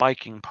was the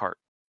biking part.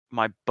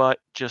 My butt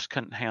just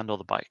couldn't handle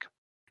the bike.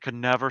 Could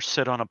never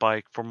sit on a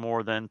bike for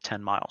more than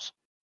 10 miles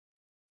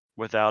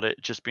without it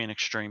just being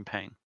extreme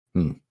pain.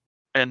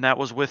 And that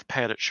was with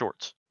padded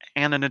shorts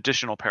and an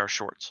additional pair of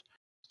shorts.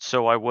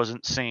 So I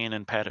wasn't seen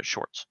in padded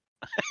shorts.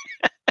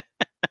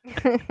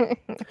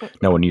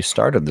 Now, when you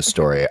started the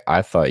story,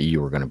 I thought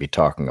you were going to be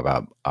talking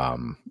about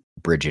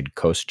Brigid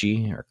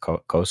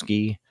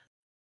Kosgei,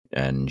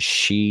 and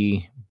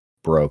she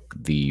broke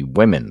the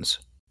women's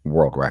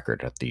world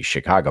record at the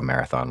Chicago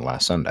Marathon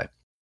last Sunday.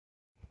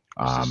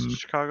 Was this the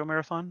Chicago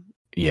Marathon?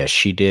 Yeah,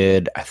 she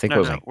did. I think it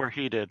was like where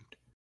he did.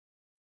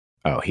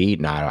 Oh,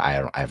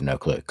 I have no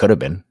clue. It could have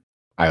been.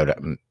 I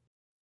would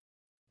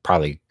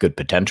probably good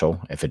potential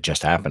if it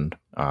just happened.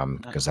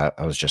 Because that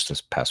was just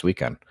this past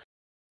weekend.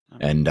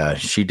 And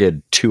she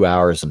did 2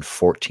 hours and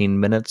 14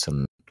 minutes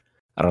and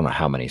I don't know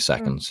how many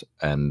seconds.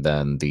 And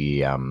then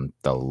the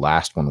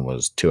last one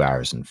was 2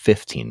 hours and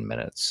 15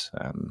 minutes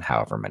and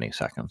however many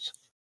seconds.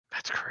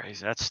 That's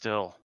crazy. That's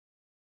still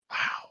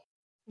wow.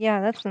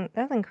 Yeah, that's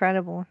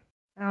incredible.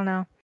 I don't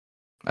know.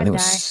 I think it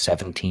was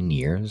 17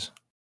 years.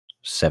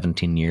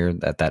 17 years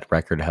that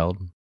record held.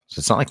 So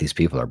it's not like these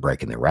people are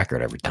breaking the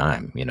record every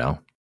time,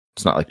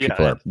 It's not like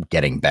people are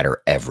getting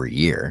better every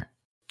year.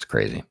 It's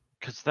crazy.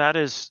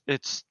 Because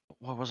it's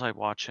what was I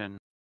watching?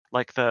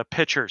 Like the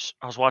pitchers.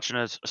 I was watching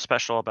a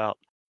special about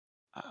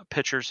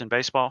pitchers in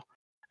baseball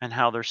and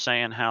how they're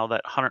saying how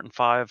that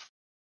 105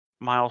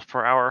 miles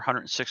per hour,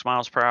 106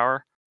 miles per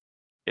hour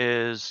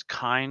is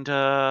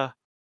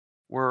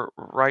we're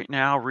right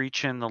now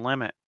reaching the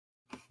limit.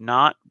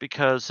 Not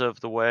because of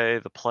the way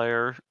the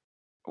player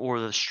or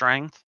the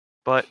strength,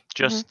 but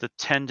just the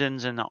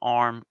tendons in the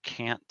arm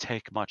can't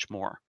take much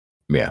more.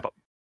 Yeah.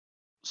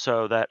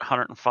 So that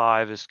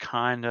 105 is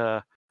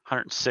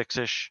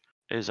 106-ish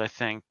is, I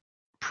think,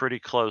 pretty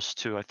close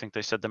to, I think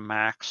they said the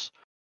max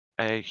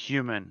a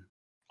human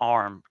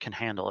arm can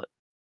handle it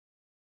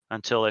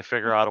until they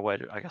figure out a way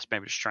to, I guess,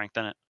 maybe to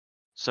strengthen it.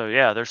 So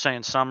yeah, they're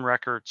saying some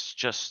records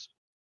just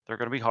they're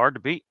going to be hard to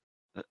beat.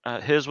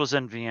 His was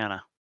in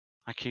Vienna.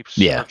 I keep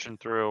Yeah. searching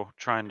through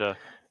trying to.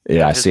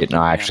 Yeah, I his see it. was No,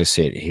 in I Vienna. actually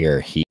see it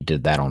here. He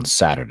did that on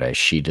Saturday.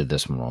 She did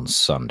this one on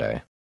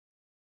Sunday.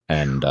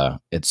 And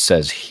it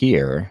says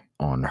here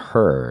on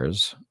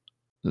hers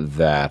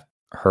that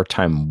her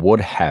time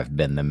would have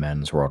been the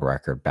men's world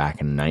record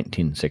back in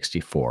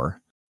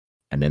 1964.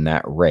 And in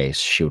that race,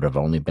 she would have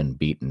only been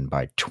beaten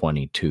by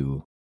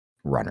 22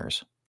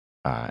 runners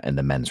in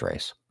the men's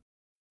race.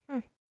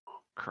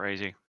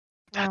 Crazy. Wow.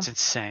 That's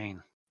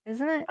insane.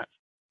 Isn't it?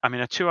 I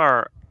mean, a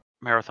 2-hour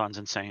marathon's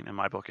insane in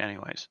my book,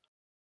 anyways.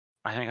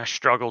 I think I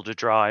struggled to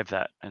drive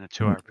that in a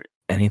 2-hour period.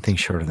 Anything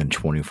shorter than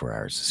 24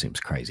 hours seems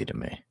crazy to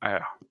me.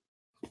 Yeah.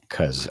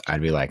 Because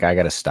I'd be like, I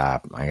got to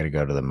stop. I got to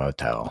go to the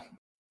motel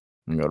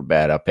and go to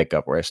bed. I'll pick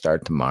up where I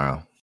start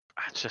tomorrow.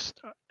 It's just,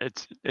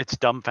 it's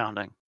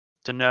dumbfounding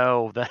to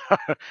know that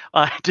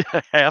I did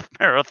a half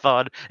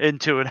marathon in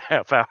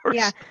 2.5 hours.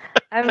 Yeah.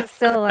 I'm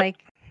still like,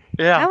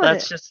 Yeah, how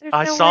that's is it? just, There's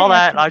I no saw way I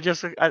that. can- I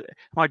just,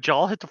 my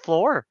jaw hit the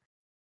floor.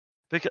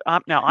 Because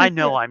now I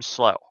know I'm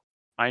slow.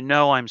 I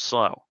know I'm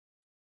slow.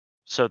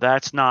 So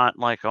that's not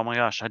like, oh my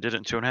gosh, I did it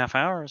in 2.5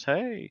 hours.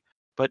 Hey.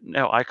 But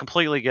no, I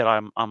completely get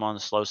I'm on the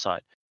slow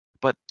side.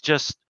 But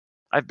just,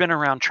 I've been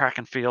around track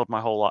and field my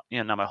whole life,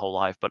 not my whole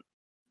life, but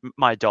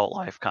my adult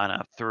life kind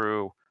of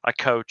through, I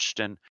coached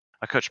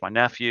my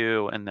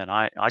nephew, and then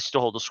I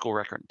still hold the school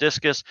record in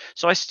discus.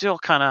 So I still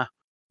kind of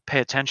pay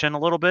attention a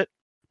little bit.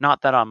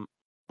 Not that I'm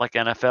like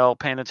NFL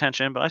paying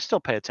attention, but I still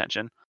pay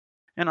attention.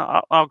 And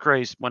I'll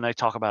graze when they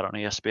talk about it on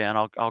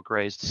ESPN. I'll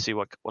graze to see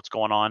what's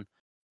going on,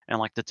 and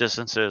like the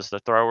distances, the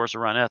throwers are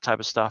running, that type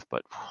of stuff.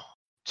 But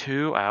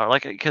 2 hours,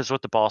 like, because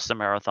with the Boston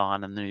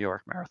Marathon and the New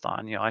York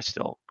Marathon, I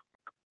still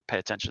pay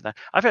attention to that.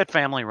 I've had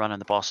family running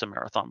the Boston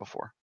Marathon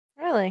before.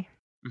 Really?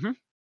 Mhm.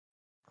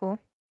 Cool.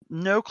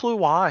 No clue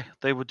why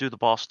they would do the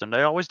Boston.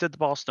 They always did the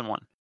Boston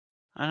one.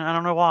 And I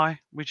don't know why.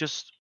 We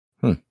just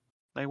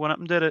they went up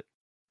and did it.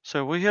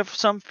 So we have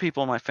some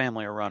people in my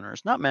family are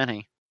runners. Not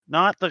many.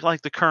 Not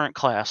like the current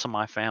class of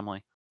my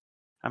family.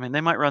 I mean,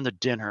 they might run the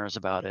dinner is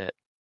about it.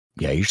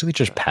 Yeah, I usually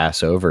just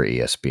pass over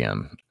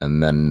ESPN.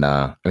 And then,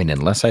 I mean,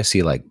 unless I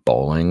see like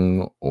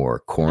bowling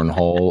or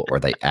cornhole or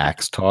the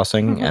axe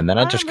tossing, and then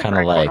I just kind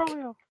of like.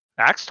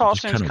 Axe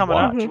tossing is coming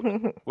up.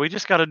 Watch. We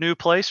just got a new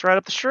place right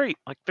up the street,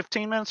 like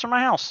 15 minutes from my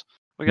house.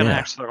 We got an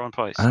axe throwing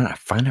place. I don't know, I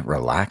find it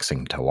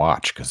relaxing to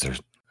watch because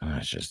there's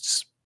it's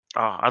just.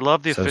 I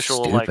love the so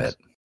official, stupid. like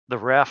the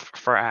ref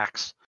for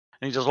axe,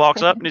 and he just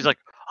walks up and he's like,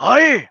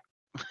 "Hi,"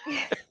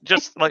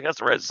 just like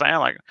that's red sound,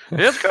 like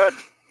it's good.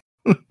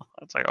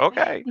 It's like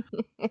okay.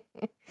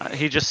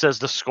 He just says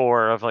the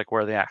score of like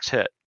where the axe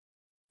hit.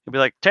 He'll be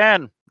like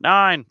 10,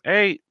 9,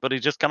 8, but he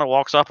just kind of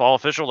walks up all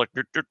official like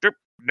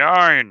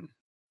 9.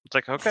 It's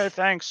like okay,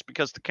 thanks,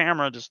 because the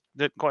camera just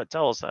didn't quite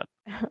tell us that.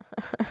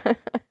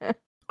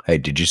 Hey,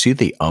 did you see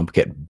the ump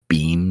get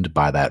beamed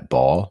by that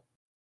ball?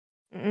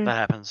 That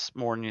happens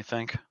more than you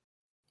think.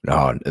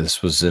 No,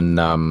 this was in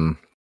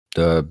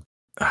the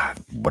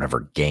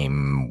whatever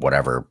game,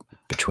 whatever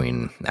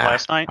between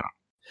last night.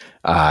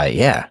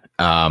 Yeah.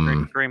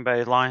 Green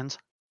Bay Lions.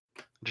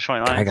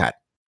 Detroit Lions.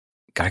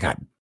 Guy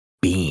got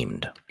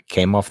beamed.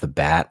 Came off the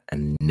bat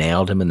and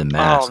nailed him in the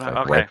mask,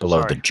 right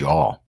below the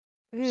jaw.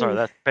 Sorry,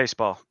 that's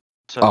baseball.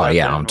 So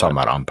I'm talking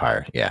about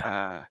umpire.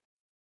 Yeah.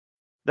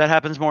 That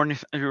happens more than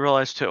you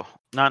realize too.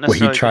 Not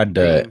necessarily.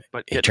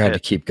 Well, he tried to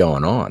keep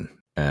going on,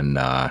 and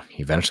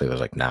he eventually was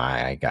like, "Nah,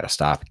 I got to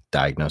stop."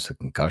 Diagnosed with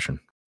concussion.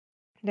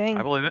 Dang.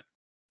 I believe it.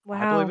 Wow.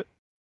 I believe it.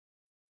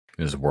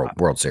 It was a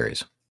World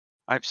Series.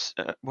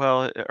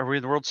 Well, are we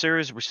in the World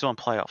Series? Or are we still in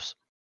playoffs?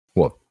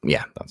 Well,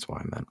 yeah, that's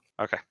what I meant.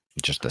 Okay.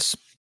 Just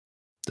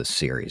the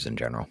series in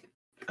general.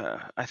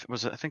 I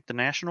think the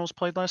Nationals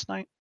played last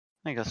night.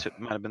 I think it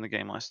might have been the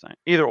game last night.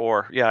 Either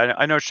or. Yeah,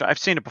 I know. I've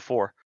seen it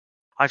before.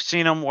 I've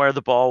seen them where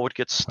the ball would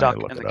get stuck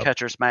in the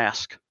catcher's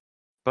mask,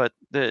 but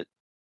the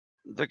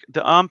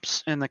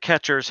umps and the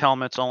catcher's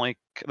helmets only.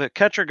 The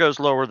catcher goes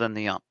lower than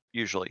the ump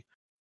usually.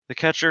 The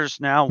catchers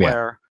now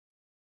wear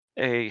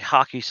a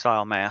hockey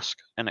style mask,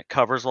 and it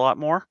covers a lot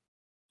more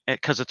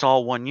because it's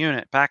all one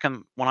unit. Back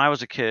when I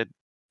was a kid,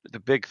 the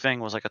big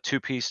thing was like a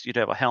 2-piece. You'd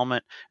have a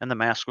helmet, and the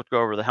mask would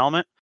go over the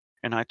helmet.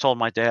 And I told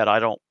my dad, I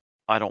don't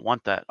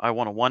want that. I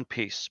want a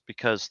 1-piece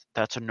because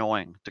that's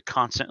annoying to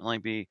constantly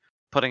be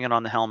putting it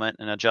on the helmet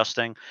and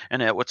adjusting,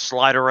 and it would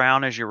slide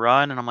around as you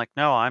run. And I'm like,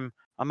 no, I'm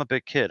a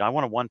big kid. I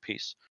want a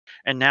 1-piece.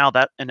 And now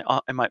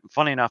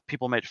funny enough,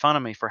 people made fun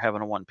of me for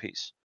having a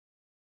 1-piece.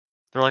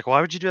 They're like,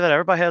 why would you do that?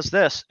 Everybody has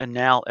this, and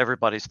now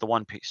everybody's the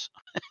 1-piece.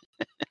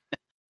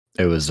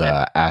 It was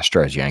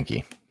Astros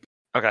Yankee.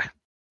 Okay.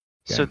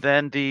 So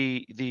then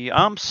the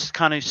umps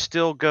kind of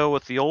still go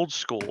with the old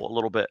school a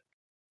little bit.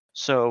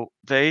 So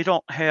they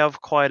don't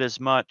have quite as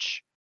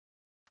much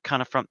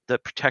kind of from to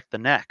protect the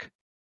neck.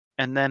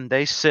 And then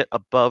they sit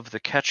above the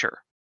catcher.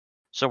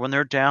 So when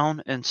they're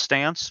down in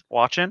stance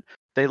watching,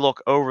 they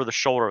look over the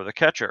shoulder of the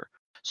catcher.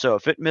 So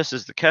if it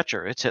misses the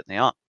catcher, it's hitting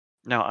the ump.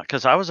 No,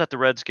 because I was at the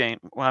Reds game.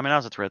 Well, I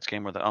was at the Reds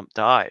game where the ump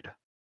died.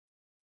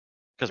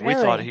 Because we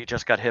thought he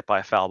just got hit by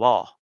a foul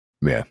ball.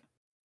 Yeah.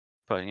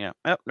 But yeah,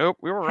 nope,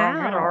 we were wrong.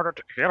 He had a heart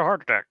attack. He had a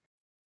heart attack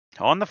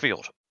on the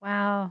field.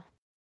 Wow.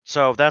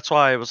 So that's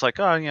why I was like,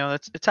 oh,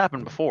 it's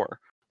happened before.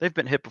 They've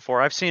been hit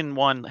before. I've seen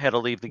one had to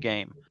leave the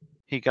game.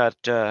 He got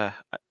foul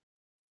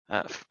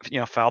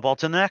ball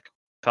to the neck,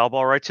 foul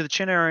ball right to the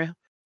chin area,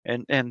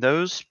 and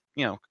those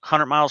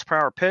 100 miles per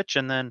hour pitch,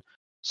 and then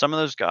some of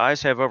those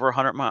guys have over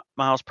 100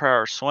 miles per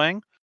hour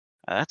swing.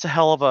 That's a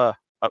hell of a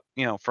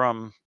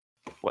from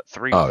what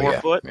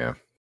 3-4 foot. Yeah.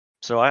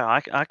 So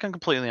I can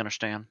completely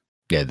understand.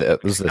 Yeah,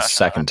 that was the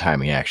second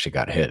time he actually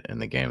got hit in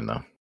the game,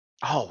 though.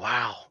 Oh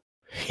wow.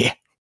 Yeah.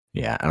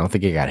 Yeah, I don't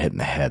think he got hit in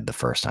the head the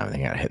first time. I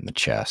think he got hit in the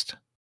chest.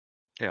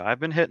 Yeah, I've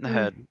been hit in the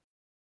head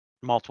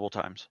multiple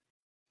times.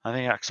 I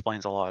think that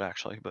explains a lot,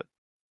 actually. But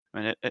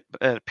I mean,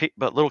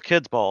 but little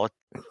kids' ball,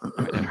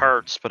 it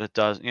hurts, but it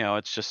does.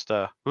 It's just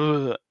you're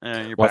Well,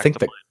 back I think to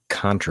the playing.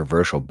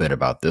 controversial bit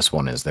about this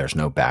one is there's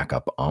no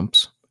backup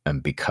umps.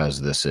 And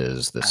because this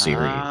is the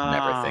series and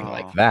everything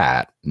like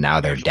that, now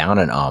they're down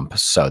an ump,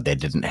 so they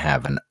didn't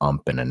have an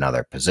ump in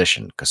another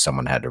position because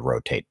someone had to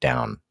rotate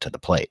down to the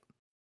plate.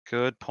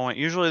 Good point.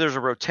 Usually there's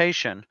a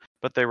rotation,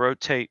 but they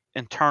rotate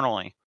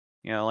internally.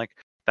 Like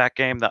that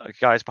game, that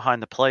guy's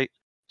behind the plate.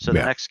 So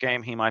the next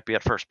game he might be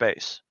at first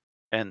base.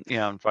 And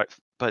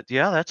but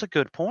yeah, that's a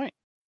good point.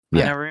 I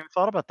never even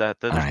thought about that.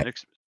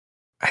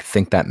 I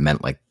think that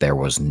meant like there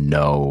was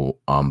no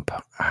ump.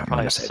 I'm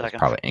going to say this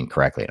probably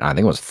incorrectly. I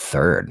think it was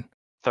third.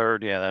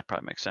 Third, yeah, that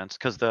probably makes sense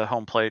because the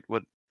home plate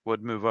would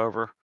move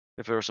over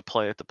if there was a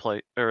play at the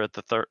plate or at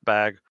the third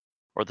bag,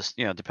 or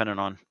depending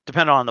on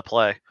the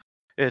play.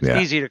 It's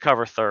easy to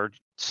cover third.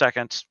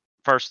 Second,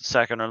 first and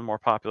second are the more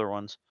popular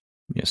ones.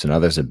 Yeah, so now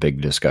there's a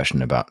big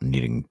discussion about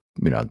needing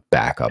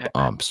backup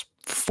umps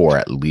for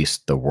at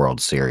least the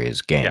World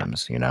Series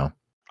games.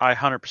 I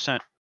 100%.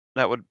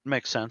 That would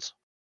make sense.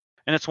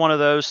 And it's one of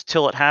those,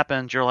 till it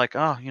happens, you're like,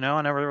 oh,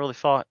 I never really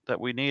thought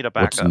that we need a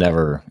backup. I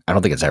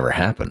don't think it's ever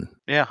happened.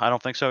 Yeah, I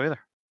don't think so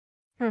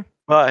either.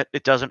 But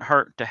it doesn't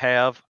hurt to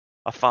have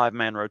a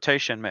 5-man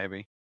rotation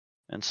maybe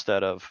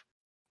instead of,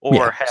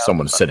 or have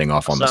someone sitting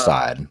off on the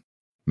side.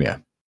 Yeah.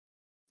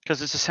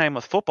 Because it's the same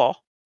with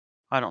football.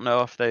 I don't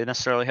know if they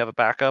necessarily have a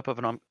backup if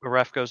a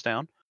ref goes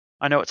down.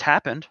 I know it's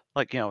happened.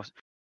 Like, I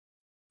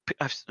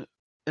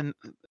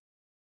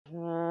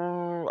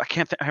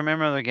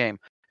remember the game.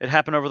 It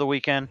happened over the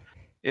weekend.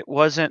 It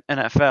wasn't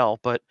NFL,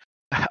 but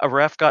a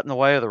ref got in the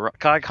way of the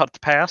guy, caught the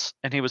pass,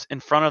 and he was in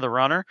front of the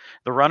runner.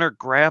 The runner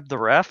grabbed the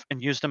ref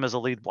and used him as a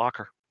lead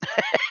blocker.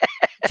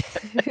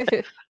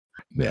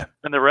 Yeah.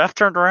 And the ref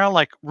turned around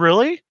like,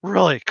 really?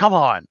 Really? Come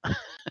on. I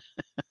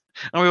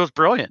mean, it was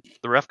brilliant.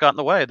 The ref got in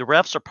the way. The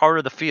refs are part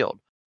of the field.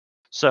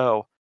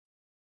 So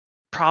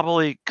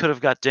probably could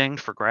have got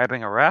dinged for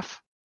grabbing a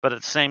ref, but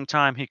at the same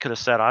time, he could have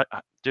said,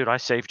 dude, I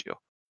saved you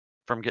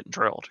from getting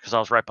drilled because I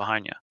was right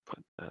behind you.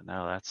 But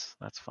no,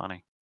 that's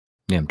funny.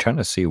 Yeah, I'm trying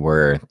to see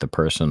where the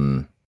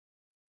person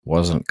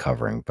wasn't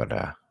covering, but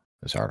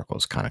this article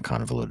is kind of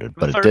convoluted.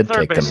 But it did third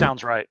take base them.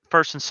 Sounds right.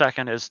 First and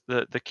second is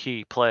the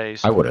key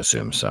plays. I would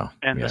assume so.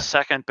 And the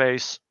second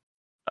base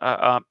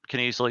can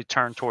easily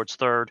turn towards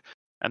third.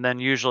 And then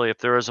usually if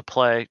there is a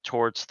play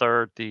towards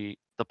third, the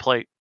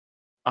plate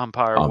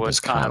umpire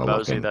would kind of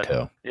mosey that.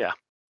 Too. Yeah.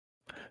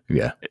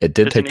 Yeah. It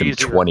did take them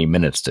 20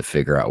 minutes to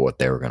figure out what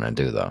they were going to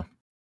do, though.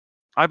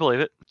 I believe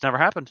it. It's never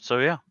happened. So,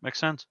 yeah, makes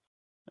sense.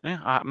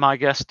 Yeah, my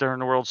guess during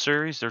the World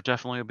Series, there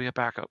definitely will be a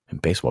backup.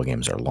 And baseball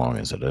games are long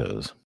as it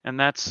is. And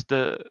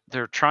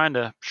they're trying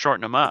to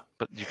shorten them up,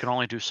 but you can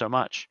only do so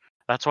much.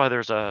 That's why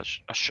there's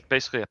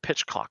basically a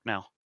pitch clock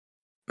now.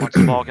 Once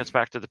the ball gets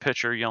back to the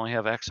pitcher, you only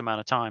have X amount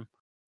of time.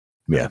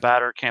 Yeah. The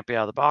batter can't be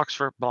out of the box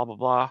for blah, blah,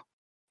 blah.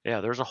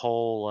 Yeah, there's a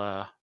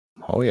whole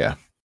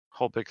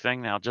whole big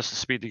thing now just to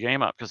speed the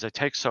game up because they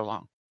take so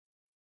long.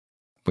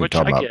 We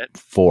talk about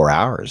 4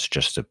 hours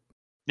just to.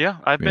 Yeah,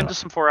 I've been to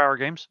some 4-hour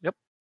games. Yep.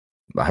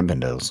 I've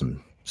been to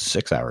some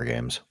 6-hour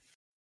games.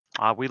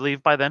 We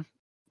leave by then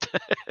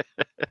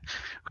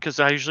because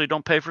I usually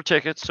don't pay for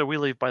tickets, so we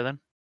leave by then.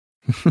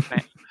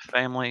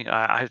 Family,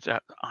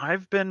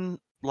 I've been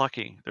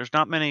lucky. There's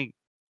not many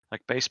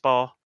like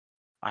baseball.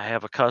 I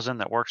have a cousin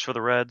that works for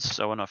the Reds,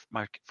 so when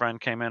my friend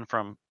came in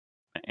from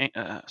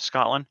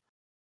Scotland,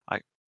 I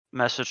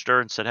messaged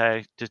her and said,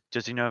 "Hey,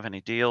 does he know of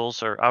any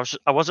deals?" Or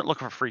I wasn't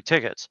looking for free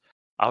tickets.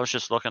 I was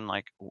just looking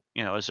like,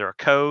 is there a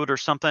code or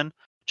something?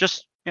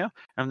 Just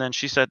and then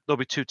she said there'll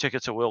be 2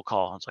 tickets at will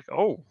call. I was like,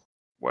 oh,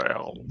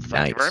 well,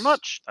 thank you very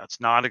much. That's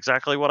not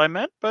exactly what I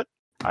meant, but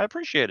I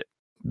appreciate it.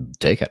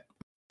 Take it.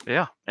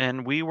 Yeah,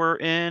 and we were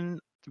in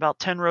about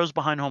 10 rows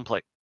behind home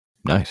plate.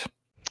 Nice.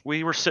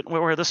 We were sitting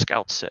where the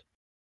scouts sit,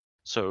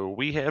 so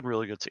we had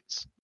really good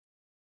seats.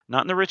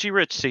 Not in the Richie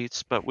Rich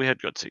seats, but we had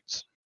good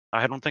seats.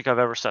 I don't think I've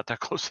ever sat that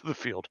close to the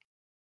field.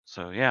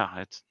 So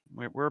yeah,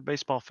 we're a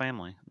baseball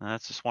family, and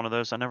that's just one of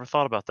those. I never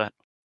thought about that,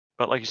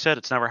 but like you said,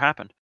 it's never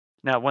happened.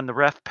 Now, when the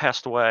ref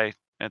passed away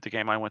at the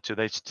game I went to,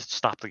 they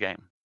stopped the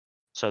game,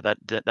 so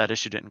that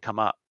issue didn't come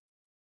up.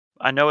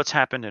 I know it's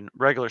happened in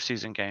regular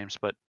season games,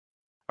 but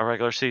a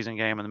regular season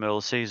game in the middle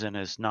of the season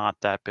is not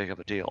that big of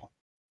a deal.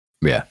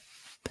 Yeah.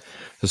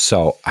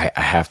 So I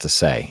have to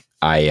say,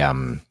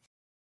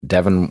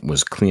 Devin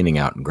was cleaning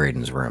out in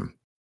Graydon's room,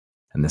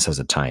 and this has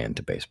a tie-in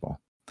to baseball.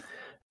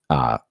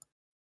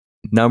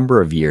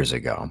 Number of years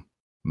ago,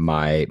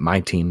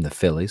 my team, the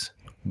Phillies,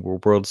 were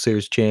World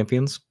Series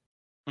champions.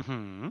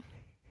 Mm-hmm.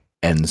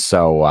 And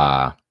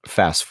so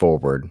fast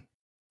forward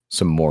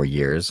some more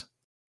years,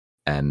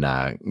 and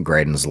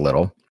Graydon's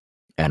little,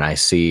 and I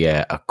see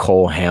a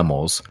Cole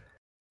Hamels,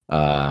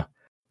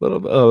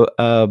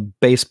 little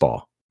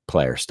baseball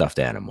player stuffed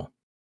animal.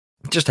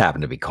 It just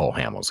happened to be Cole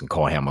Hamels, and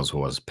Cole Hamels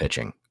was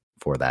pitching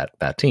for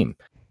that team.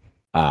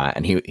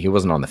 And he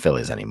wasn't on the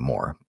Phillies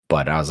anymore.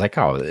 But I was like,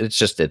 oh,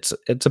 it's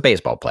a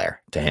baseball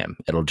player to him.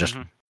 It'll just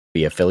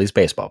be a Phillies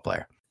baseball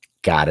player.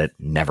 Got it.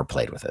 Never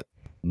played with it.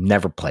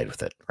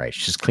 Right.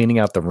 She's cleaning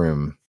out the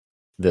room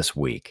this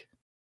week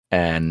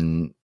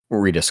and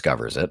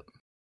rediscovers it.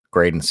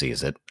 Graydon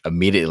sees it,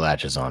 immediately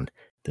latches on.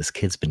 This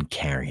kid's been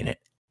carrying it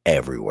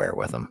everywhere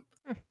with him.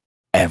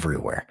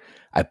 Everywhere.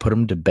 I put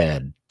him to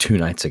bed 2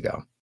 nights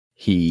ago.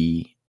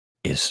 He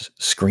is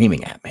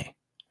screaming at me.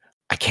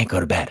 I can't go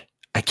to bed.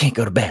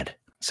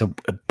 So,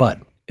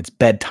 bud, it's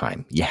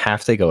bedtime. You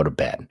have to go to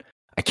bed.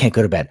 I can't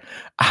go to bed.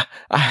 I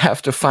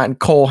have to find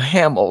Cole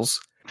Hamels.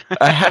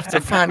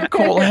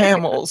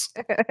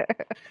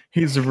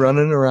 He's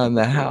running around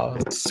the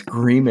house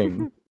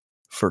screaming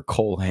for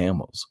Cole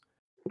Hamels.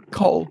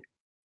 Cole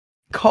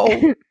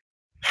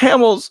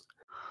Hamels,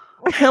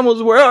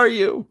 where are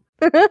you?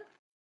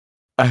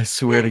 I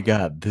swear to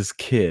God, this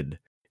kid,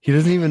 he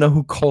doesn't even know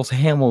who Cole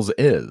Hamels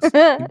is.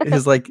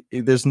 It's like,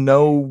 there's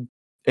no,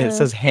 it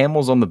says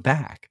Hamels on the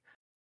back,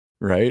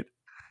 right?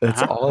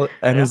 That's all,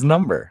 and his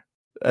number.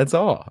 That's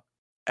all.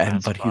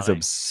 But he's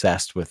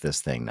obsessed with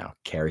this thing now.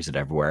 Carries it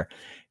everywhere.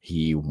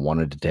 He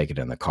wanted to take it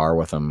in the car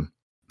with him.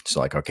 It's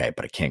like, okay,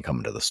 but it can't come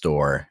into the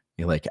store.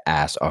 He like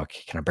asked, oh,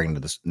 can I bring it to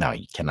this? No,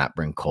 you cannot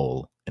bring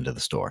Cole into the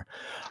store.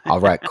 All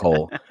right,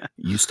 Cole,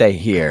 you stay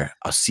here.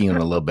 I'll see you in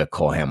a little bit,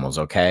 Cole Hamels,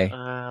 okay?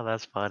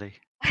 That's funny.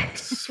 I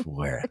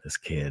swear, this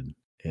kid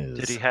is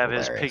Did he have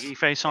hilarious. his piggy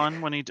face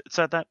on when he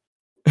said that?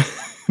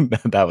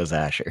 That was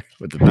Asher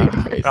with the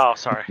piggy face. Oh,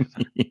 sorry.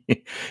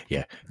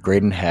 Yeah,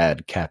 Graydon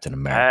had Captain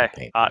America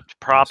paint.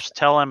 Props.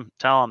 Tell him.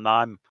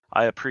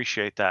 I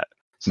appreciate that.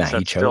 Nah,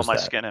 he chose still my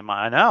skin in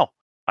my. I know.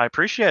 I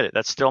appreciate it.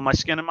 That's still my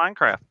skin in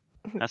Minecraft.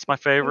 That's my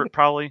favorite,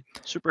 probably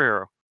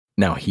superhero.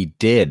 No, he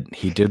did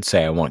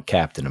say, I want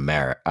Captain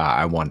America.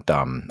 I want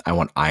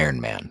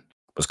Iron Man.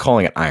 Was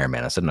calling it Iron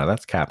Man. I said, no,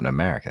 that's Captain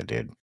America,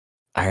 dude.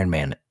 Iron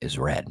Man is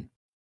red.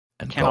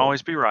 And can't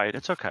always be right.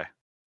 It's okay.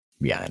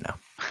 Yeah, I know.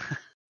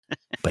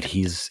 But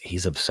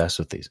he's obsessed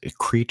with these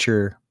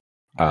creature,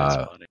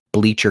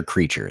 Bleacher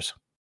Creatures.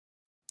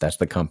 That's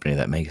the company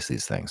that makes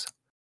these things.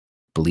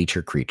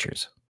 Bleacher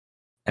Creatures.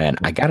 And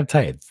I gotta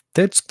tell you,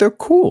 they're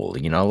cool.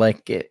 You know,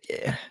 like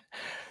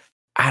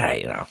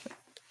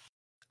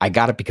I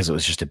got it because it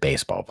was just a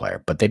baseball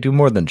player, but they do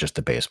more than just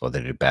a baseball.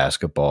 They do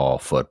basketball,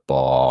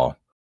 football,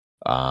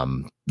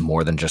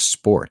 more than just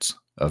sports,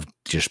 of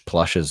just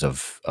plushes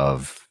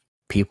of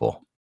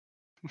people.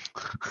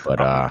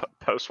 But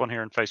post one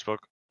here on Facebook.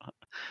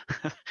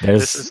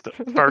 This is the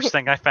first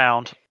thing I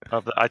found.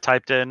 I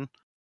typed in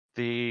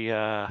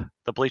the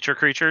Bleacher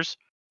Creatures,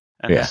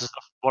 and this is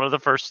one of the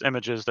first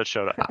images that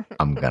showed up.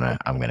 I'm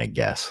gonna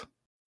guess.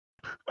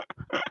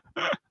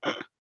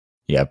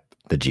 Yep,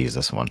 the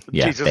Jesus one.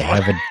 Yeah, Jesus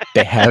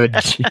they have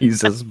a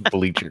Jesus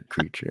Bleacher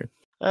Creature.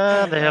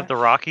 They have the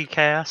Rocky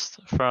cast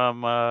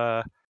from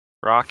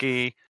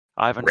Rocky,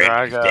 Ivan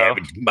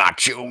Drago,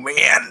 Macho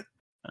Man.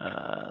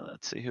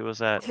 Let's see, who was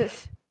that?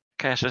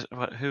 Cassius,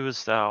 who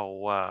was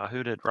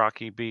who did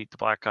Rocky beat the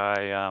black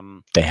guy?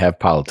 They have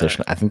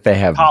politician. I think they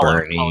have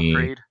Bernie. Apollo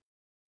Creed,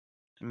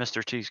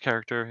 Mr. T's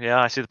character. Yeah,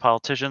 I see the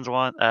politicians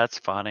one. That's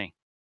funny.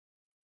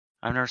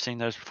 I've never seen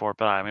those before,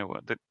 but I mean,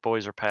 the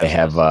boys are past. They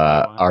have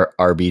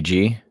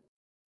RBG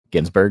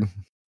Ginsburg.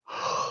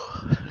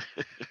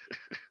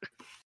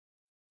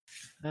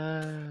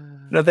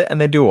 No, and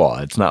they do all.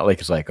 It's not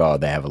like oh,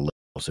 they have a little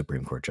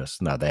Supreme Court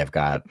justice. No, they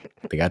got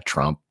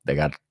Trump. They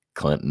got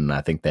Clinton.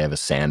 I think they have a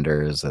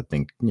Sanders. I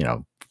think,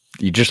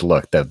 you just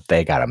look,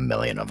 they got a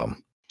million of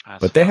them.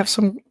 But they have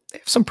some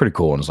pretty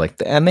cool ones.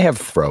 And they have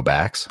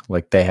throwbacks.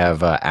 Like they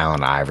have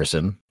Allen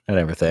Iverson and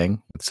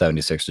everything with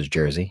 76ers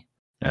jersey.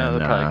 Yeah, they'll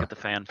probably get the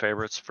fan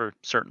favorites for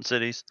certain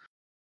cities.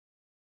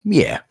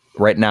 Yeah.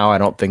 Right now,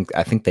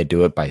 I think they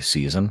do it by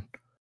season.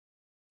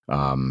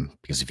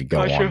 Because if you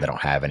go on, they don't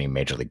have any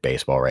Major League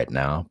Baseball right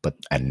now, but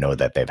I know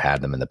that they've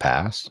had them in the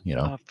past,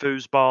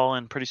 Foosball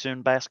and pretty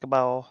soon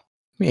basketball.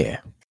 Yeah.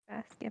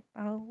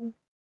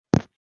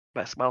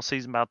 Basketball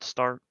season about to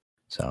start.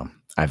 So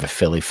I have a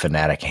Philly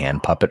Fanatic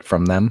hand puppet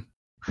from them.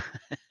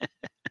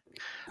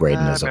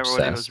 Graydon is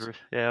obsessed.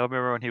 I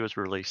remember when he was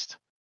released.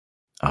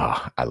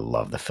 Oh, I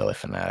love the Philly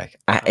Fanatic.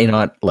 You know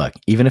what? Look,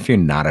 even if you're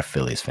not a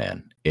Phillies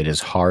fan, it is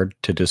hard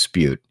to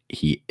dispute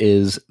he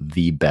is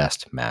the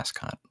best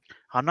mascot.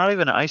 I'm not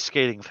even an ice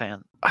skating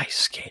fan. Ice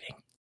skating.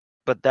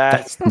 But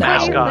that's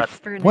now.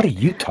 What are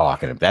you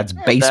talking about? That's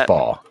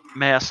baseball.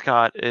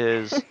 mascot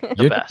is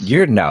the best.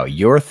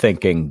 You're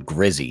thinking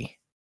Grizzy.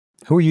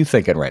 Who are you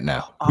thinking right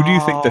now? Who do you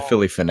think the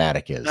Phillie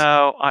Phanatic is?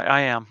 No,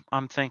 I am.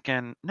 I'm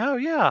thinking. No,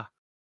 yeah.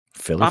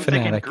 Phillie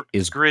Phanatic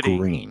is Gritty.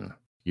 green.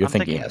 You're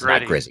thinking it's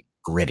Gritty. not Grizzy.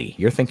 Gritty.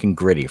 You're thinking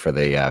Gritty for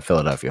the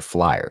Philadelphia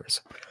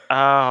Flyers.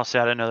 Oh, see,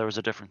 I didn't know there was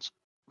a difference.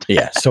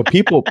 Yeah, so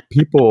people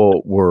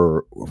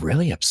were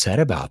really upset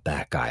about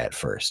that guy at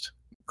first.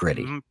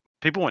 Gritty.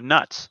 People went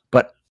nuts.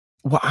 But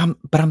I'm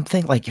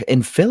thinking, like,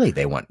 in Philly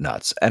they went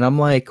nuts, and I'm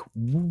like,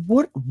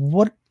 what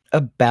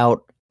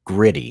about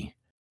Gritty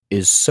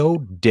is so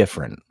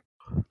different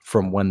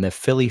from when the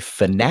Phillie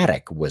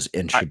Phanatic was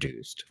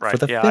introduced for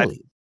the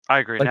Phillies? I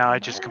agree. Like, now I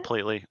just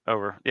completely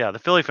over. Yeah, the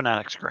Phillie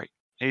Phanatic's great.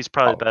 He's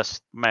probably the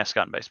best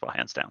mascot in baseball,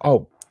 hands down.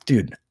 Oh,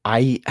 dude,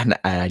 I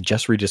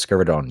just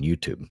rediscovered it on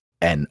YouTube.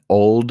 An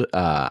old,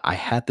 I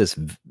had this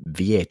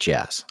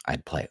VHS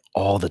I'd play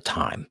all the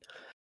time,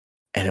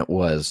 and it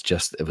was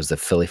the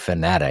Phillie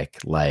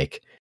Phanatic,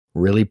 like,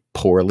 really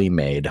poorly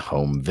made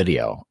home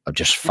video of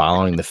just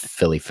following the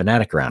Phillie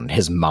Phanatic around.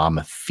 His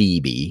mom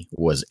Phoebe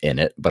was in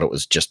it, but it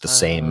was just the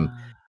same,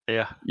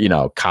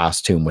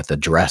 costume with a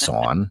dress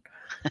on.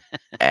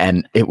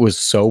 And it was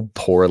so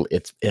poorly.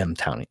 I'm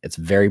telling you, it's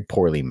very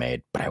poorly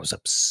made, but I was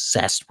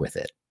obsessed with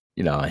it.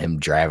 Him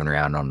driving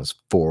around on his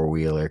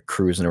 4-wheeler,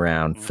 cruising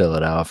around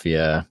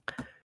Philadelphia.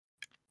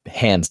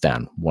 Hands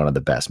down, one of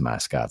the best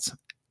mascots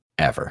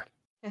ever.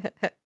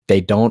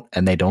 They don't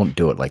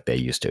do it like they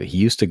used to. He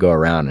used to go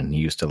around and he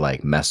used to,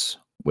 like, mess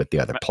with the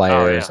other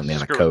players and the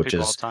other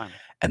coaches.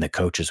 And the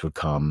coaches would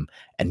come,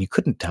 and you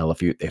couldn't tell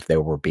if they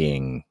were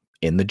being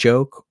in the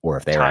joke or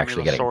if they were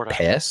actually getting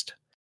pissed,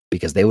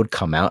 because they would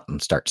come out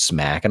and start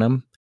smacking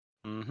them.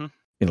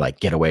 And,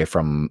 like, get away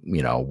from,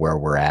 where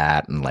we're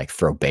at, and, like,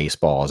 throw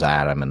baseballs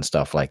at him and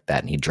stuff like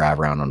that. And he'd drive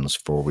around on his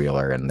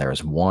 4-wheeler. And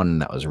there's one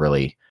that was a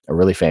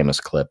really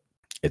famous clip.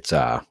 It's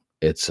a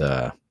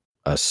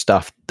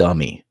stuffed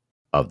dummy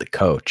of the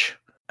coach.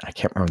 I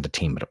can't remember the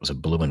team, but it was a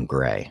blue and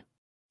gray.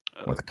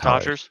 Or the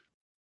Dodgers?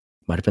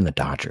 Might have been the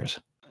Dodgers.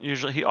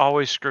 Usually, he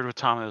always screwed with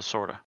Tommy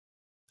Lasorda.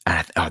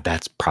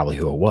 That's probably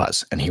who it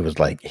was. And he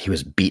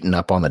was beating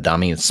up on the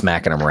dummy and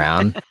smacking him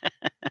around.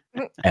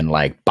 And,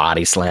 like,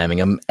 body slamming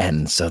him.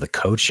 And so the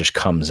coach just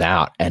comes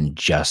out and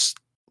just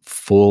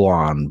full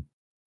on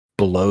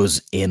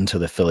blows into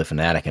the Phillie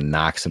Phanatic and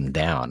knocks him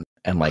down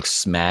and, like,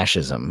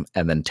 smashes him,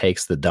 and then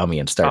takes the dummy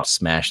and starts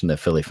smashing the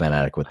Phillie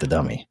Phanatic with the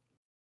dummy.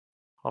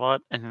 Hold on.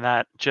 And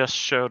that just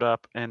showed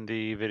up in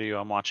the video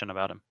I'm watching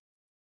about him.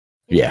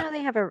 You know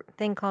they have a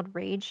thing called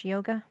rage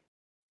yoga?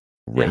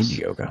 Rage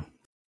yoga?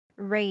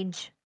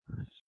 Rage.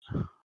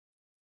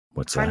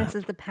 What's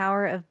harnesses the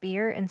power of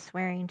beer and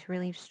swearing to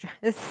relieve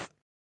stress.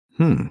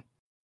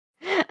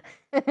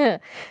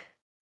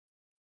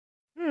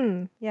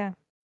 Yeah.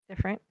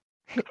 Different.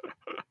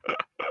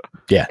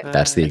 Yeah,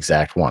 that's the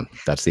exact one.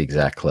 That's the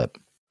exact clip.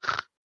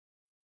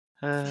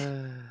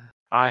 I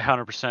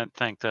 100%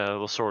 think the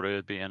Lasorda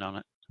would be in on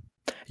it.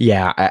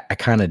 Yeah, I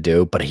kind of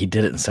do, but he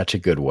did it in such a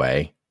good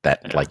way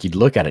that, like, you'd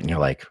look at it and you're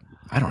like,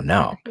 I don't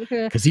know,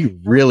 because he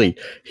really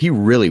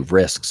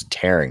risks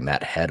tearing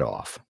that head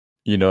off.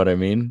 You know what I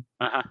mean?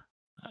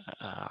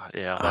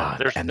 Yeah.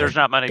 There's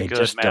not many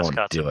good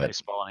mascots in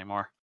baseball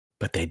anymore.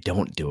 But they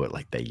don't do it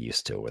like they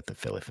used to with the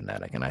Phillie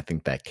Phanatic, and I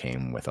think that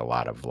came with a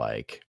lot of,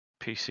 like,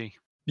 PC.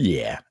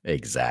 Yeah,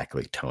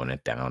 exactly. Tone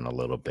it down a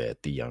little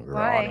bit. The younger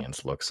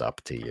audience looks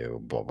up to you.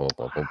 Blah blah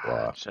blah blah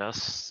blah.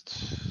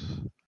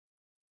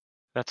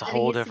 That's a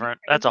whole different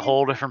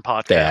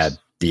podcast.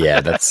 Yeah,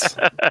 that's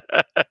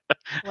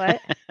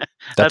what?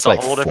 That's like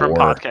a whole different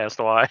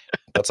podcast. Why?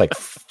 That's like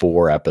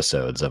 4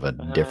 episodes of a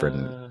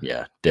different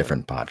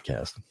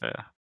podcast.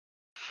 Yeah.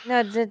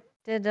 No, did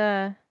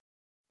the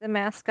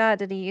mascot,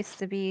 did he used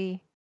to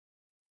be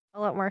a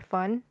lot more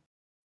fun?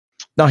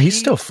 No, he's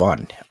still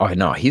fun. Oh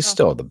no, he's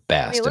still the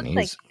best, and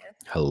he's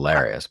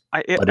hilarious.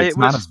 But it's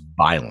not as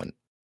violent.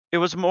 It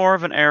was more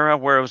of an era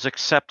where it was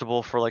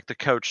acceptable for, like, the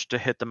coach to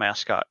hit the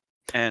mascot,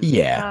 and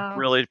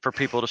really for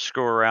people to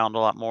screw around a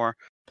lot more.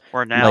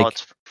 Where now, like,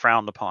 it's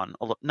frowned upon.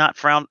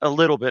 A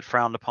little bit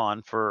frowned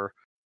upon for,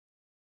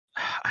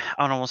 I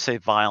don't want to say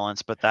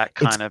violence, but that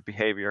kind of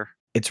behavior.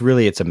 It's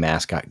a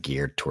mascot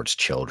geared towards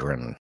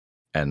children.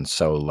 And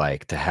so,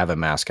 like, to have a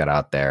mascot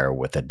out there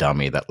with a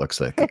dummy that looks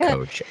like the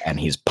coach and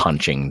he's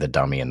punching the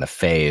dummy in the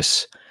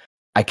face,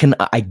 I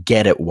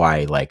get it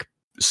why, like,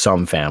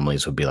 some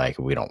families would be like,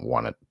 we don't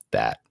want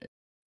that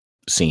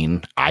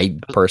scene. I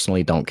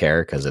personally don't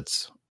care because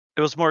it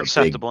was more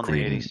acceptable in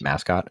the 80s.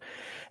 Mascot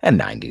and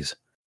 90s.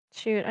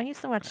 Shoot, I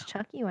used to watch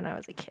Chucky when I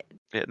was a kid.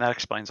 Yeah, and that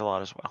explains a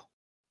lot as well.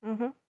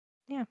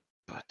 Yeah.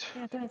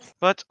 It does.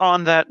 But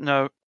on that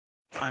note,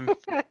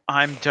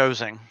 I'm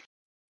dozing.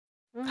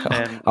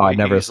 I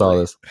never saw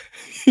this.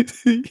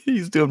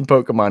 He's doing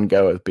Pokemon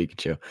Go with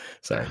Pikachu.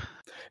 Sorry.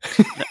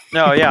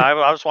 No, yeah,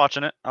 I was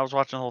watching it. I was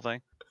watching the whole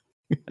thing.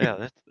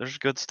 Yeah, there's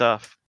good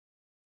stuff.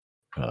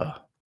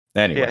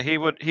 Anyway, yeah,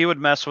 he would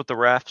mess with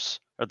the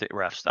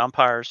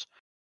umpires,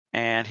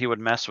 and he would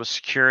mess with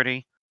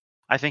security.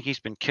 I think he's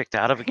been kicked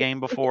out of a game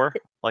before.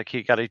 Like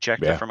he got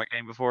ejected Yeah. from a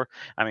game before.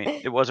 I mean,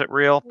 it wasn't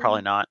real,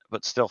 probably not,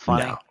 but still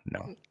funny.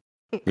 No.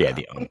 Yeah,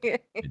 the ump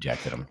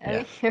ejected him. Yeah.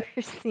 Have you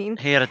ever seen?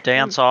 He had a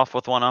dance off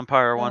with one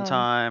umpire one Oh.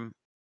 time.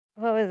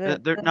 What was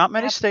it? There, not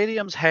many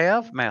stadiums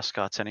have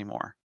mascots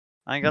anymore.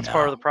 I think that's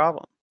part of the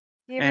problem.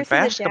 You ever And see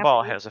the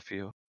basketball Japanese- has a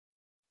few.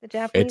 The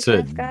Japanese It's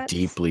a mascots?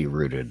 deeply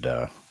rooted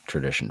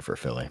tradition for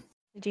Philly.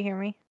 Did you hear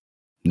me?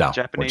 No. what'd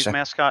you Japanese say?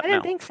 mascot? I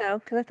didn't No. think so,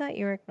 because I thought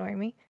you were ignoring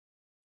me.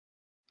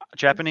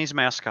 Japanese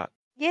mascot.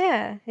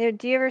 Yeah.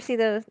 Do you ever see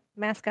the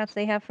mascots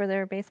they have for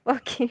their baseball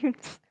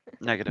games?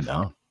 Negative.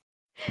 No.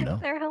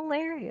 They're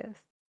hilarious.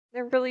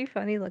 They're really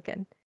funny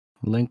looking.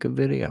 Link a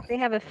video. They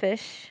have a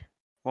fish.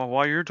 Well,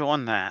 while you're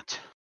doing that,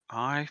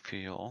 I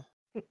feel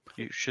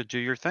you should do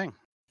your thing.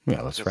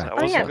 Yeah, let's Because wrap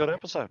that was this a up. good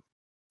episode.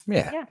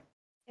 Yeah.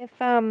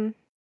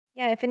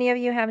 If any of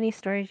you have any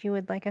stories you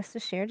would like us to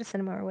share, just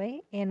send them our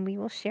way, and we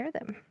will share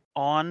them.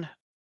 On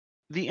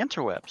the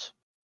interwebs,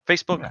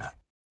 Facebook, Yeah.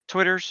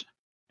 Twitters,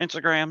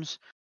 Instagrams,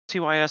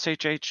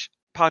 TYSHH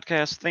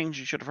podcast, things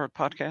you should have heard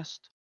podcast.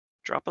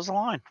 Drop us a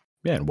line.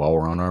 Yeah, and while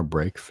we're on our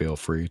break, feel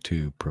free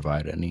to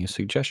provide any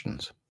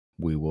suggestions.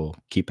 We will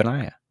keep an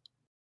eye out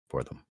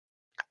for them.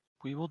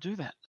 We will do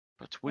that.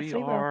 But we Yes, we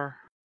will. are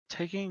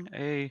taking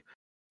I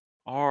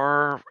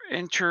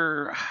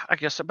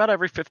guess about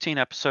every 15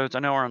 episodes. I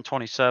know we're on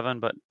 27,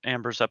 but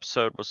Amber's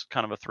episode was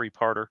kind of a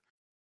 3-parter,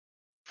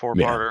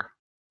 4-parter.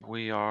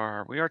 We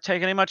are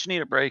taking a much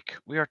needed break.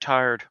 We are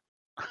tired.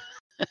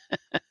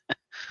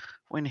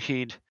 we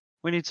need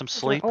some 'Cause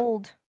sleep. We're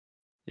old.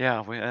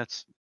 Yeah,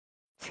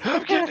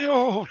 I'm getting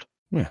old.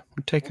 Yeah,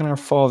 we're taking our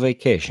fall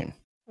vacation.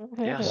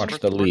 Yes. Watch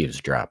the leaves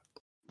drop.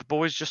 The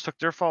boys just took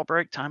their fall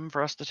break. Time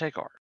for us to take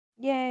ours.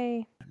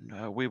 Yay.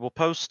 And, we will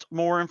post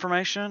more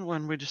information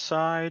when we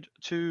decide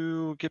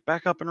to get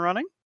back up and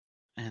running.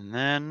 And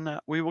then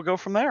we will go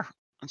from there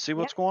and see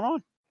what's going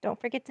on. Don't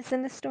forget to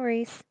send the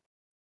stories.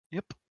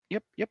 Yep.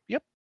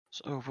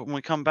 So when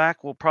we come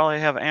back, we'll probably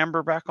have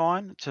Amber back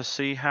on to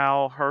see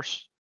how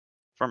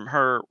from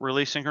her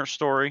releasing her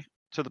story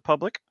to the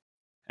public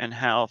and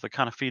how the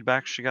kind of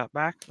feedback she got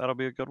back. That'll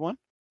be a good one.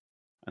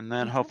 And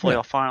then hopefully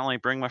I'll finally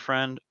bring my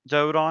friend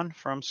Dode on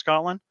from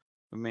Scotland.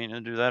 I've been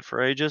meaning to do that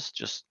for ages.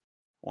 Just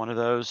one of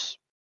those,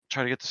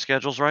 try to get the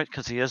schedules right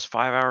because he is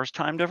 5 hours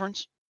time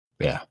difference.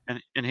 Yeah.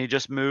 And he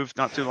just moved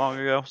not too long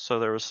ago. So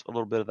there was a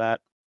little bit of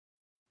that,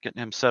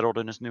 getting him settled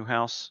in his new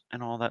house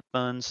and all that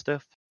fun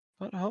stuff.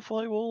 But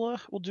hopefully we'll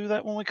do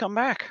that when we come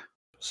back.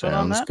 But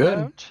on Sounds that good.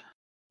 note,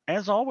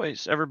 as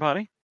always,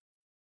 everybody,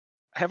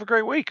 have a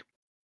great week.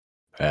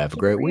 Have a Keep it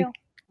great week. real.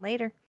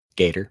 Later.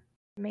 Gator.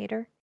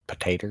 Mater.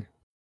 Potato.